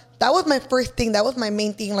of. That was my first thing. That was my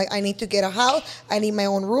main thing. Like, I need to get a house. I need my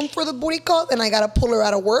own room for the booty call. And I got to pull her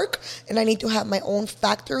out of work. And I need to have my own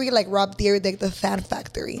factory, like Rob Dyrdek, the Sand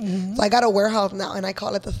Factory. Mm-hmm. So I got a warehouse now, and I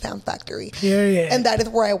call it the Sand Factory. Yeah. And that is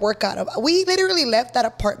where I work out of. We literally left that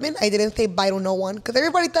apartment. I didn't say bye to no one. Because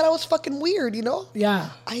everybody thought I was fucking weird, you know?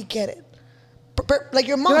 Yeah. I get it. Like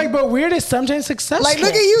your mom. You're like, but weird is sometimes successful. Like,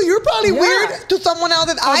 look at you. You're probably weird to someone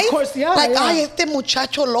else's eyes. Of course, yeah. Like, ay, este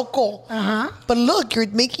muchacho loco. Uh-huh. But look, you're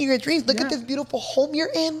making your dreams. Look at this beautiful home you're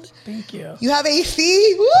in. Thank you. You have AC.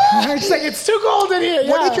 It's like, it's too cold in here.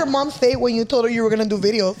 What did your mom say when you told her you were going to do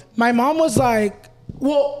videos? My mom was like,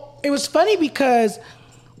 well, it was funny because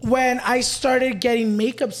when I started getting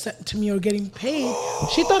makeup sent to me or getting paid,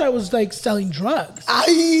 she thought I was like selling drugs. Ay,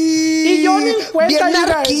 y yo ni cuenta, bien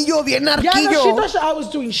narquillo. Yeah, no, she thought I was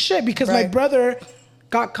doing shit because my brother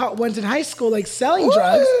got caught once in high school like selling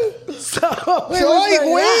drugs. So it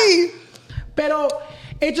was like, Pero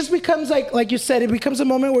it just becomes like you said, it becomes a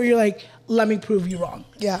moment where you're like, let me prove you wrong.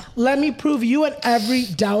 Yeah. Let me prove you and every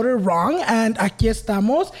doubter wrong. And aquí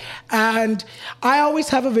estamos. And I always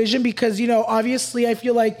have a vision because, you know, obviously I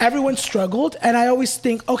feel like everyone struggled. And I always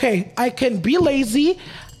think, okay, I can be lazy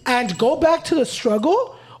and go back to the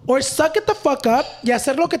struggle, or suck it the fuck up y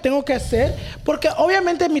hacer lo que tengo que hacer. Porque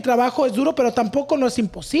obviamente mi trabajo es duro, pero tampoco no es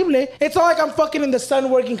imposible. It's not like I'm fucking in the sun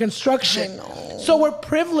working construction. I know. So we're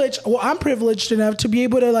privileged, well, I'm privileged enough to be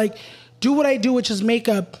able to like do what I do, which is make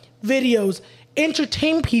up videos,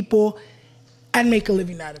 entertain people, and make a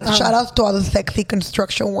living out of it. Shout out to all the sexy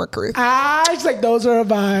construction workers. It's like those are a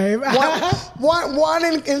vibe.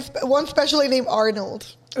 One especially named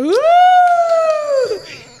Arnold. Ooh.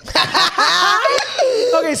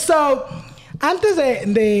 Okay, so antes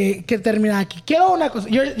de que termine aquí, quiero una cosa.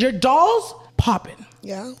 Your dolls popping.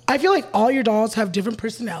 Yeah. I feel like all your dolls have different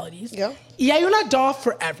personalities. Yeah. Y hay una doll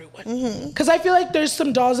for everyone. Because I feel like there's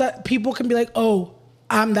some dolls that people can be like, oh,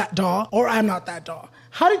 I'm that doll, or I'm not that doll.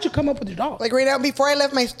 How did you come up with your doll? Like right now, before I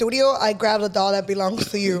left my studio, I grabbed a doll that belongs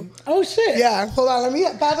to you. Oh, shit. Yeah, hold on, let me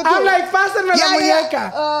pass it to I'm you. like, pásenme la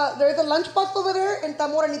muñeca. There's a lunchbox over there, and está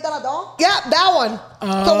morenita la doll. Yeah, that one.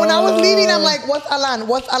 So when I was leaving, I'm like, what's Alan?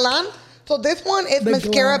 What's Alan? So this one is The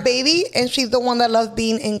Mascara glam. Baby, and she's the one that loves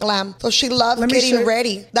being in glam. So she loves Let me getting show-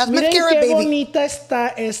 ready. That's Miren Mascara qué Baby. bonita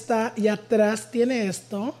está esta, y atrás tiene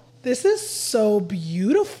esto. This is so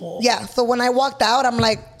beautiful. Yeah, so when I walked out, I'm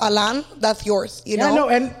like, Alan, that's yours, you Yeah, know?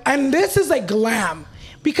 no, and this is like glam.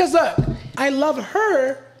 Because look, I love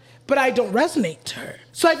her, but I don't resonate to her.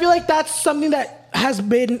 So I feel like that's something that has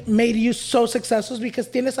been made you so successful because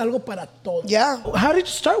tienes algo para todo. Yeah. How did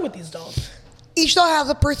you start with these dolls? Each doll has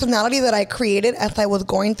a personality that I created as I was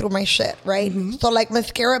going through my shit, right? So like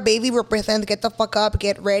Mascara Baby represents get the fuck up,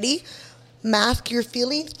 get ready, mask your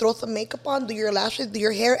feelings, throw some makeup on, do your lashes, do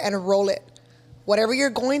your hair, and roll it. Whatever you're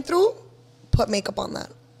going through, put makeup on that.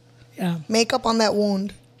 Yeah. Makeup on that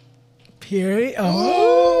wound. Period.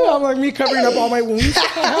 Oh, I'm like me covering up all my wounds.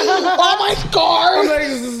 All my scars. I'm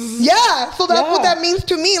like, Yeah, so that's what Yeah. that means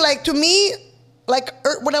to me. Like, to me, like,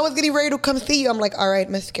 when I was getting ready to come see you, I'm like, all right,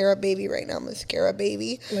 Mascara Baby right now, Mascara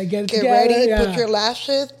Baby. Like, get it get together, ready, yeah. put your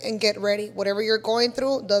lashes, and get ready. Whatever you're going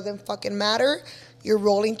through doesn't fucking matter. You're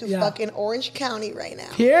rolling to Yeah. fucking Orange County right now.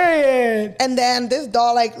 period. And then this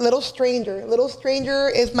doll, like Little Stranger. Little Stranger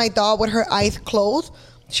is my doll with her eyes closed.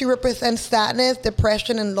 She represents sadness,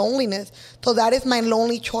 depression, and loneliness. So that is my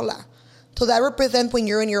lonely chola. So that represents when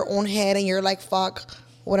you're in your own head and you're like, fuck,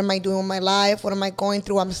 what am I doing with my life? What am I going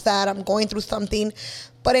through? I'm sad. I'm going through something.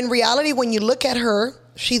 But in reality, when you look at her,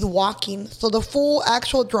 she's walking. So the full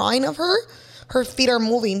actual drawing of her feet are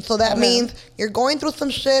moving. So that means you're going through some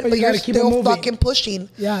shit, but you you're gotta keep it still moving. fucking pushing.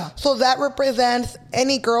 Yeah. So that represents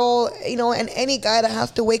any girl, you know, and any guy that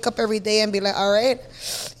has to wake up every day and be like, all right,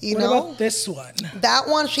 you What know. about this one? That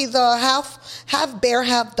one, she's a half bear,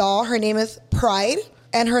 half doll. Her name is Pride.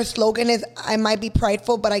 And her slogan is, I might be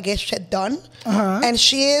prideful, but I get shit done. And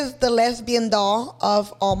she is the lesbian doll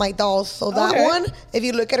of all my dolls. So that Okay. one, if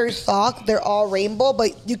you look at her socks, they're all rainbow,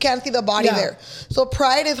 but you can't see the body Yeah. there. So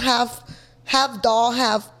Pride is half doll,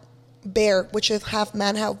 half bear, which is half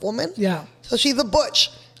man, half woman. Yeah. So she's a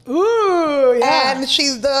butch. Ooh, yeah. And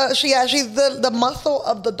she's the muscle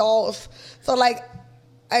of the dolls. So like,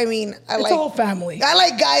 I mean, It's a whole family. I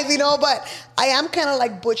like guys, you know, but I am kind of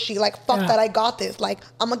like butchy. Like, fuck Yeah. that, I got this. Like,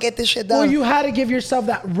 I'm gonna get this shit done. Well, you had to give yourself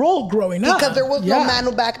that role growing up. Because there was no Yeah. man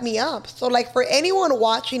who backed me up. So like, for anyone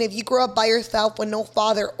watching, if you grew up by yourself with no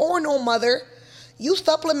father or no mother, you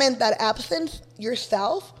supplement that absence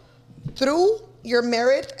yourself through your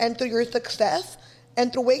merit and through your success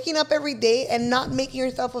and through waking up every day and not making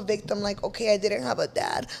yourself a victim. Like, okay, I didn't have a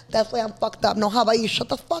dad, that's why I'm fucked up. No, how about you shut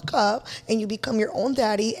the fuck up and you become your own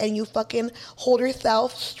daddy and you fucking hold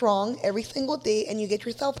yourself strong every single day and you get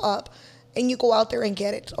yourself up and you go out there and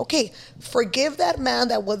get it. Okay, forgive that man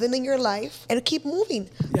that wasn't in your life and keep moving.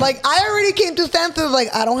 Like, I already came to senses, like,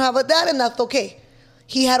 I don't have a dad and that's okay.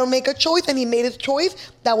 He had to make a choice and he made his choice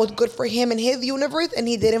that was good for him and his universe and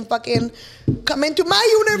he didn't fucking come into my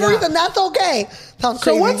universe Yeah. and that's okay. Sounds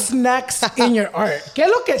So crazy. what's next in your art? ¿Qué es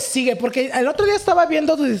lo que sigue? Porque el otro día estaba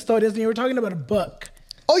viendo tus historias and you were talking about a book.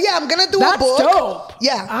 Oh yeah, I'm gonna do That's a book. dope.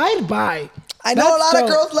 Yeah. I'd buy. I know That's a lot dope. of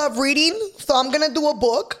girls love reading, so I'm gonna do a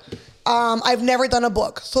book. I've never done a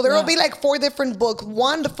book. So there will Yeah. be like 4 different books.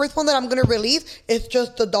 The first one that I'm gonna release is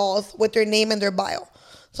just the dolls with their name and their bio.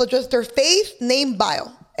 So just their face, name, bio.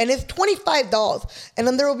 And it's $25. And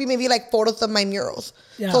then there will be maybe like photos of my murals.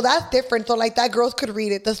 Yeah. So that's different. So like that girls could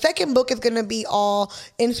read it. The second book is gonna be all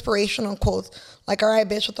inspirational quotes. Like, all right,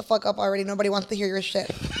 bitch, shut the fuck up already. Nobody wants to hear your shit.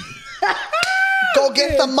 Go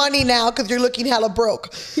get some money now because you're looking hella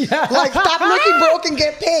broke. Yeah. Like, stop looking broke and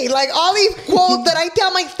get paid. Like, all these quotes that I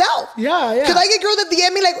tell myself. Yeah, yeah. Because I get girls that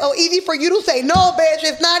DM me like, oh, easy for you to say. No, bitch,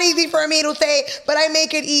 it's not easy for me to say, but I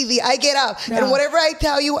make it easy. I get up. Yeah. And whatever I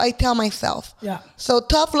tell you, I tell myself. Yeah. So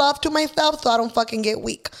tough love to myself so I don't fucking get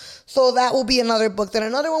weak. So that will be another book. Then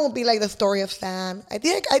another one will be like the story of Sam. I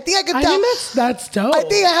think I could tell. I think that's dope. I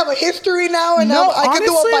think I have a history now, and now I can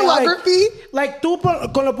do a biography. Like tú,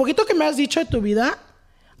 con lo poquito que me has dicho de tu vida,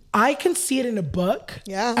 I can see it in a book.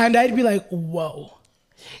 Yeah. And I'd be like, whoa.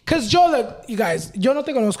 Because you guys, yo no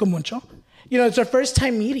te conozco mucho. You know, it's our first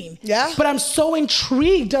time meeting. Yeah. But I'm so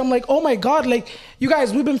intrigued. I'm like, oh my God. Like, you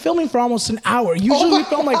guys, we've been filming for almost an hour. Usually we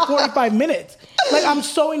film like 45 minutes. Like, I'm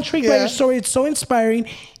so intrigued by your story. It's so inspiring.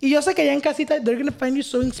 Y yo sé que allá en casita, they're going to find you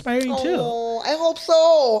so inspiring too. Oh, I hope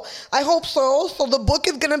so. I hope so. So the book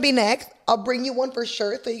is going to be next. I'll bring you one for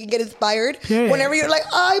sure so you can get inspired. Yeah. Whenever you're like,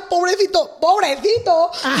 ay, pobrecito. Look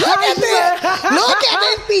at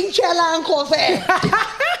this pinche Alan Jose.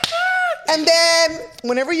 And then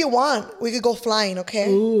whenever you want, we could go flying, okay?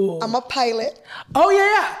 Ooh. I'm a pilot. Oh,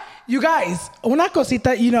 yeah. You guys, una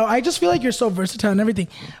cosita, you know, I just feel like you're so versatile and everything.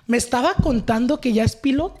 Me estaba contando que ya es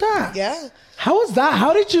pilota. Yeah. How was that?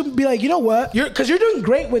 How did you be like, you know what? Because you're doing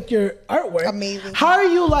great with your artwork. Amazing. How are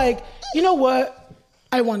you like, you know what?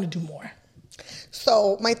 I want to do more.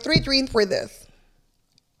 So my 3 dreams were this.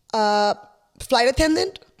 Flight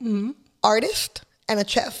attendant, artist, and a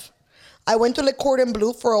chef. I went to Le Cordon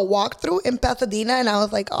Bleu for a walkthrough in Pasadena, and I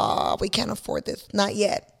was like, oh, we can't afford this. Not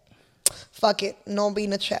yet. Fuck it. No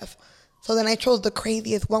being a chef. So then I chose the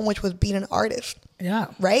craziest one, which was being an artist. Yeah.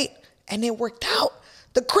 Right? And it worked out.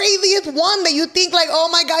 The craziest one that you think like, oh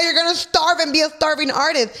my God, you're going to starve and be a starving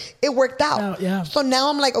artist. It worked out. Yeah. So now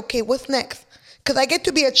I'm like, okay, what's next? Because I get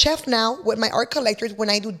to be a chef now with my art collectors when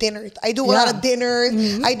I do dinners. I do a lot of dinners.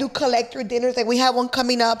 Mm-hmm. I do collector dinners. Like we have one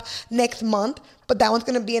coming up next month. But that one's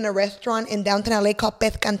going to be in a restaurant in downtown LA called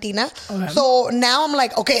Pez Cantina. Okay. So now I'm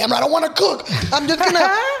like, okay, I don't want to cook. I'm just going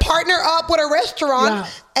to partner up with a restaurant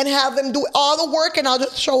and have them do all the work and I'll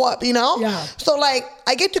just show up, you know? Yeah. So like,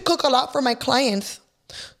 I get to cook a lot for my clients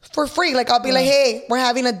for free. Like I'll be like, hey, we're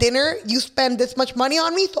having a dinner. You spend this much money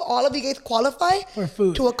on me. So all of you guys qualify for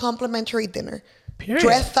food to a complimentary dinner. Period.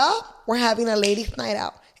 Dress up. We're having a ladies' night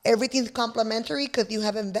out. Everything's complimentary because you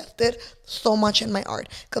have invested so much in my art.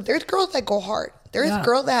 Because there's girls that go hard. There's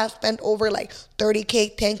girls that have spent over like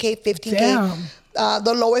 30K, 10K, 15K. Damn.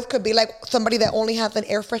 The lowest could be like somebody that only has an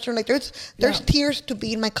air freshener. Like there's tiers to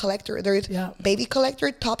being my collector. There's baby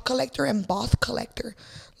collector, top collector, and boss collector.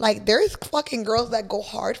 Like there's fucking girls that go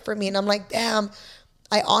hard for me. And I'm like, damn,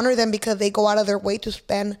 I honor them because they go out of their way to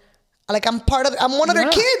spend. Like I'm one of their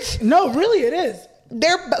kids. No, really, it is.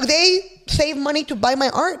 They save money to buy my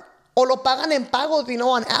art. O lo pagan en pagos, you know,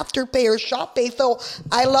 on Afterpay or ShopPay. So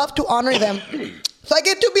I love to honor them. So I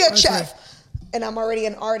get to be a chef. And I'm already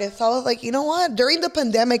an artist. So I was like, you know what? During the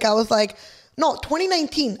pandemic, I was like, no,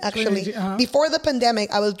 2019, actually. Before the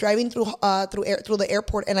pandemic, I was driving through the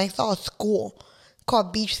airport and I saw a school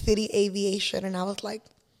called Beach City Aviation. And I was like,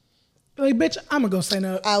 bitch, I'm going to go sign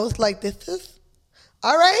up. I was like, this is,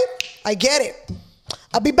 all right, I get it.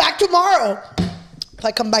 I'll be back tomorrow. So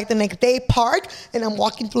I come back the next day, park, and I'm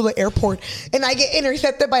walking through the airport. And I get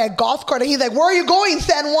intercepted by a golf cart. And he's like, where are you going,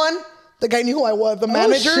 San Juan? The guy knew who I was, the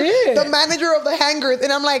manager. The manager of the hangars.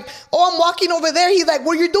 And I'm like, oh, I'm walking over there. He's like,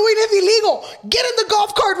 what you're doing is illegal. Get in the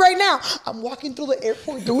golf cart right now. I'm walking through the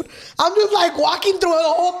airport, dude. I'm just like walking through the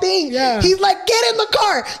whole thing. Yeah. He's like, get in the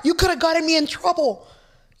car. You could have gotten me in trouble.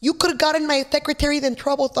 You could have gotten my secretaries in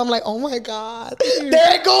trouble. So I'm like, oh my God. There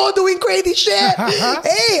I go doing crazy shit.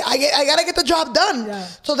 Hey, I got to get the job done. Yeah.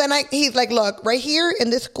 So then he's like, look, right here in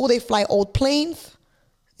this school, they fly old planes.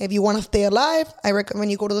 If you want to stay alive, I recommend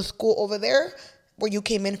you go to the school over there where you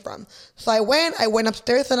came in from. So I went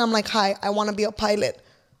upstairs and I'm like, hi, I want to be a pilot.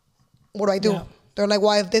 What do I do? Yeah. They're like,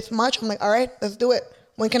 why is this much? I'm like, all right, let's do it.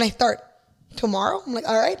 When can I start? Tomorrow? I'm like,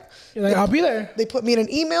 all right. You're like, I'll be there. They put me in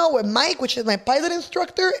an email with Mike, which is my pilot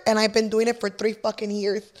instructor, and I've been doing it for 3 fucking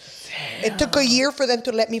years. Damn. It took a year for them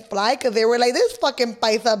to let me fly because they were like, this fucking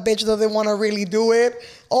paisa bitch doesn't want to really do it.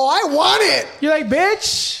 Oh, I want it. You're like,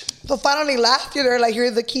 bitch. So finally last year, they're like,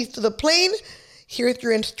 here's the keys to the plane. Here's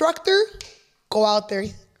your instructor. Go out there.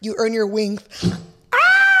 You earn your wings.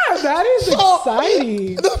 That is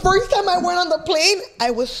exciting. The first time I went on the plane,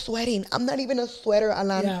 I was sweating. I'm not even a sweater,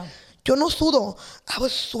 Alan. Yeah. Yo no sudo. I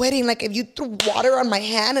was sweating like if you threw water on my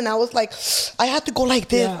hand, and I was like, I had to go like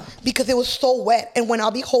this because it was so wet. And when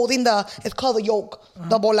I'll be holding it's called the yoke.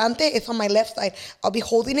 The volante is on my left side. I'll be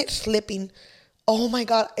holding it, slipping. Oh my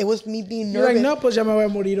God, it was me being nervous. You're like, no, pues ya me voy a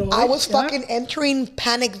morir hoy. I was fucking entering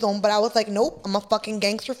panic zone, but I was like, nope, I'm a fucking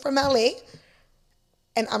gangster from LA.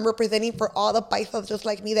 And I'm representing for all the paisas just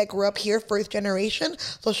like me that grew up here, first generation.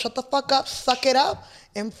 So shut the fuck up, suck it up,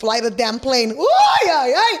 and fly the damn plane. Ooh,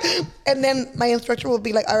 and then my instructor will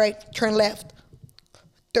be like, all right, turn left.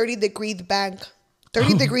 30 degrees bank.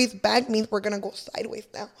 30 degrees back means we're going to go sideways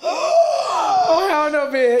now. Oh, hell no,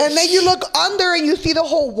 bitch. And then you look under and you see the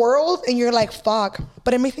whole world and you're like, fuck.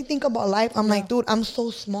 But it makes me think about life. I'm like, dude, I'm so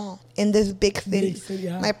small in this big city.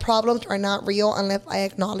 My problems are not real unless I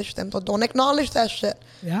acknowledge them. So don't acknowledge that shit.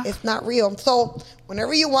 Yeah. It's not real. So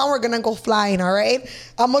whenever you want, we're going to go flying, all right?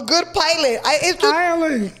 I'm a good pilot.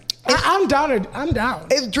 I'm down.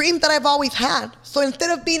 It's dreams that I've always had. So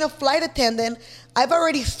instead of being a flight attendant, I've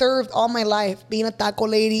already served all my life being a taco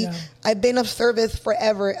lady. Yeah. I've been of service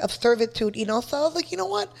forever, of servitude, you know? So I was like, you know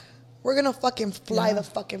what? We're going to fucking fly the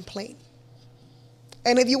fucking plane.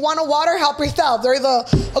 And if you want a water, help yourself. There's a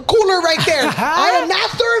cooler right there. I am not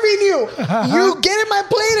serving you. You get in my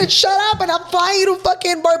plane and shut up and I'm flying you to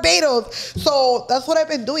fucking Barbados. So that's what I've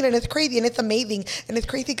been doing and it's crazy and it's amazing. And it's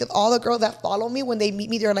crazy because all the girls that follow me, when they meet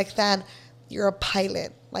me, they're like, Stan, you're a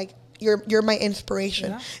pilot. Like, you're my inspiration.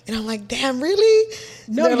 Yeah. And I'm like, damn, really?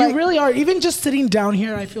 No, you like, really are. Even just sitting down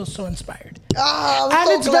here, I feel so inspired. Oh, and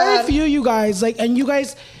so it's glad. very few, you guys. Like, and you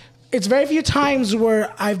guys, it's very few times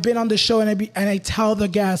where I've been on the show and I tell the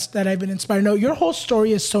guests that I've been inspired. No, your whole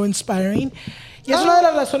story is so inspiring. Y es una de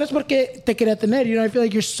las razones porque te quería tener. You know, I feel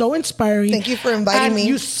like you're so inspiring. Thank you for inviting me.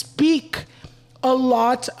 You speak a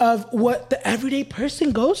lot of what the everyday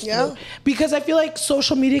person goes through. Because I feel like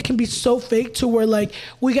social media can be so fake to where like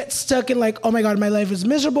we get stuck in like, oh my God, my life is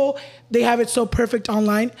miserable. They have it so perfect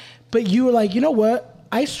online. But you were like, you know what?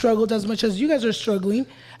 I struggled as much as you guys are struggling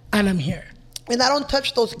and I'm here. And I don't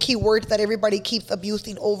touch those key words that everybody keeps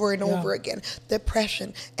abusing over and over again.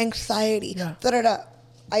 Depression, anxiety,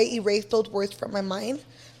 I erase those words from my mind.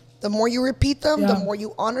 The more you repeat them, the more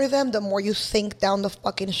you honor them, the more you sink down the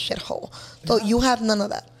fucking shithole. So you have none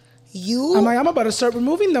of that. I'm about to start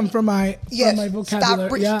removing them from my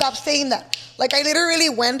vocabulary. Stop saying that. Like I literally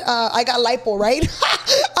went, I got lipo, right?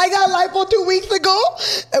 I got lipo 2 weeks ago.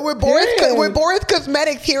 And we're Boris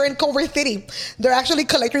Cosmetics here in Culver City. They're actually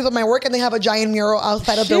collectors of my work and they have a giant mural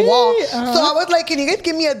outside of their wall. So I was like, can you guys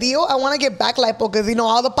give me a deal? I want to get back lipo because, you know,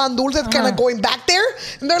 all the pan dulces kind of going back there.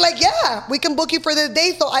 And they're like, yeah, we can book you for this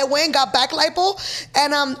day. So I went and got back lipo.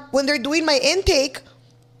 And when they're doing my intake,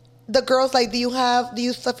 the girl's like, do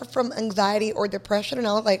you suffer from anxiety or depression? And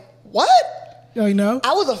I was like, what? I know.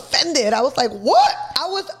 I was offended. I was like, what? I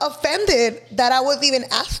was offended that I was even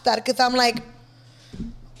asked that because I'm like,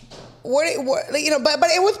 what, you know, but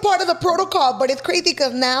it was part of the protocol. But it's crazy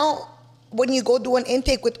because now when you go do an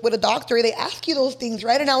intake with a doctor, they ask you those things,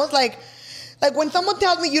 right? And I was like when someone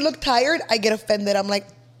tells me you look tired, I get offended. I'm like,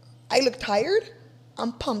 I look tired?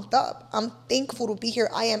 I'm pumped up. I'm thankful to be here.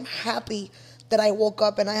 I am happy that I woke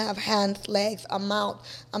up and I have hands, legs, a mouth.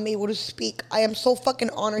 I'm able to speak. I am so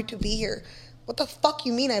fucking honored to be here. What the fuck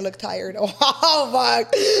you mean I look tired? Oh,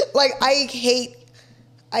 fuck. Like, I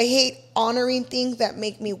hate honoring things that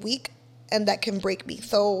make me weak and that can break me.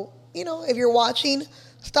 So, you know, if you're watching,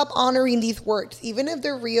 stop honoring these words. Even if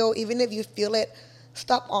they're real, even if you feel it,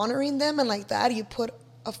 stop honoring them. And like that, you put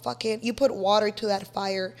water to that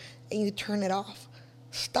fire and you turn it off.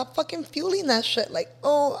 Stop fucking fueling that shit. Like,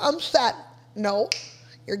 oh, I'm sad. No,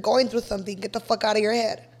 you're going through something. Get the fuck out of your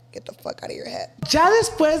head. Get the fuck out of your head. Ya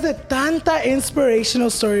después de tanta inspirational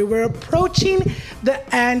story, we're approaching the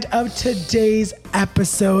end of today's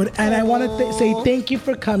episode. And I want to say thank you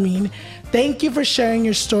for coming. Thank you for sharing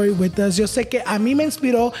your story with us. Yo sé que a mí me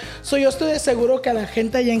inspiró, so yo estoy de seguro que a la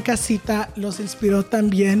gente allá en casita los inspiró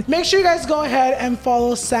también. Make sure you guys go ahead and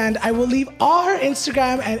follow Sand. I will leave all her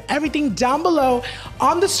Instagram and everything down below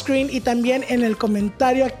on the screen y también en el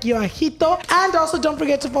comentario aquí abajito. And also don't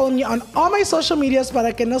forget to follow me on all my social medias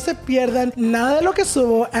para que no se pierdan nada de lo que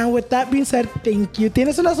subo. And with that being said, thank you.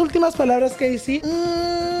 ¿Tienes unas últimas palabras que decir?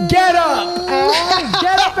 Get up!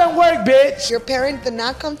 Get up and work, bitch! Your parents did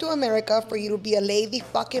not come to America for you to be a lazy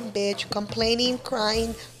fucking bitch, complaining,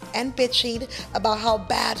 crying, and bitching about how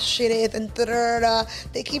bad shit is and da-da-da-da.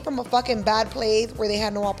 They came from a fucking bad place where they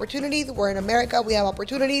had no opportunities. We're in America, we have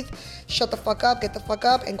opportunities. Shut the fuck up, get the fuck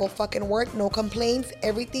up, and go fucking work. No complaints.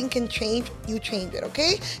 Everything can change. You change it,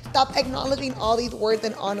 okay? Stop acknowledging all these words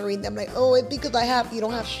and honoring them. Like, oh, it's because you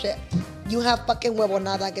don't have shit. You have fucking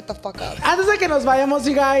huevonada. Get the fuck up. Antes de que nos vayamos,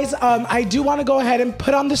 you guys, I do want to go ahead and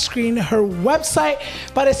put on the screen her website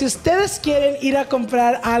para si ustedes quieren ir a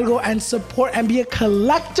comprar algo and support and be a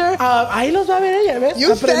collector. Ahí los va a ver ella, ¿ves?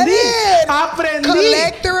 You said it. Aprendí.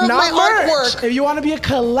 Collector of my artwork. If you want to be a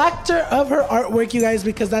collector of her artwork, you guys,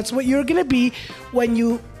 because that's what you're going to be when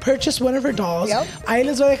you purchase one of her dolls. Yep. Ahí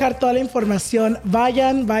les voy a dejar toda la información.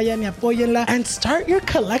 Vayan y apóyenla and start your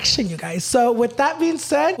collection, you guys. So with that being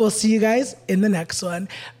said, we'll see you guys in the next one.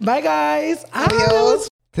 Bye, guys. Adios.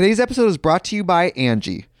 Today's episode is brought to you by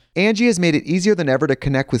Angie. Angie has made it easier than ever to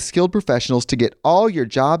connect with skilled professionals to get all your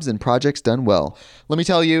jobs and projects done well. Let me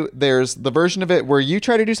tell you, there's the version of it where you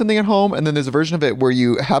try to do something at home, and then there's a version of it where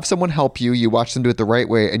you have someone help you, you watch them do it the right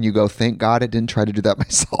way, and you go, thank God I didn't try to do that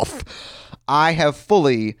myself. I have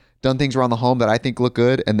fully done things around the home that I think look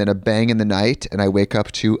good, and then a bang in the night, and I wake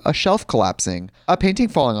up to a shelf collapsing, a painting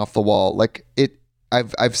falling off the wall.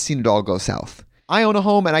 I've seen it all go south. I own a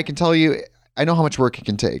home, and I can tell you, I know how much work it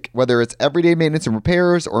can take. Whether it's everyday maintenance and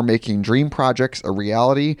repairs or making dream projects a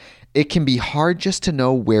reality, it can be hard just to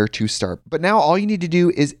know where to start. But now all you need to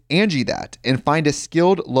do is Angie that and find a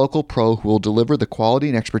skilled local pro who will deliver the quality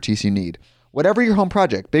and expertise you need. Whatever your home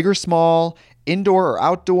project, big or small, indoor or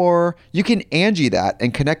outdoor, you can Angie that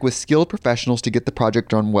and connect with skilled professionals to get the project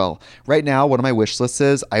done well. Right now, one of my wish lists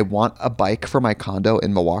is I want a bike for my condo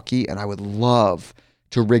in Milwaukee, and I would love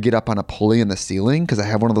to rig it up on a pulley in the ceiling because I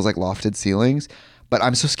have one of those like lofted ceilings, but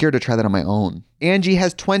I'm so scared to try that on my own. Angie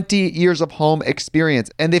has 20 years of home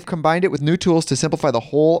experience, and they've combined it with new tools to simplify the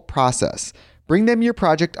whole process. Bring them your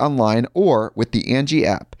project online or with the Angie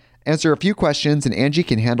app. Answer a few questions and Angie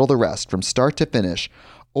can handle the rest from start to finish,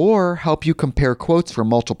 or help you compare quotes from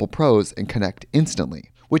multiple pros and connect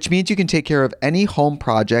instantly, which means you can take care of any home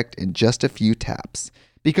project in just a few taps.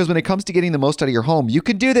 Because when it comes to getting the most out of your home, you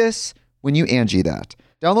can do this when you Angie that.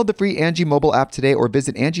 Download the free Angie mobile app today or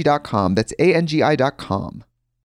visit Angie.com. That's ANGI.com.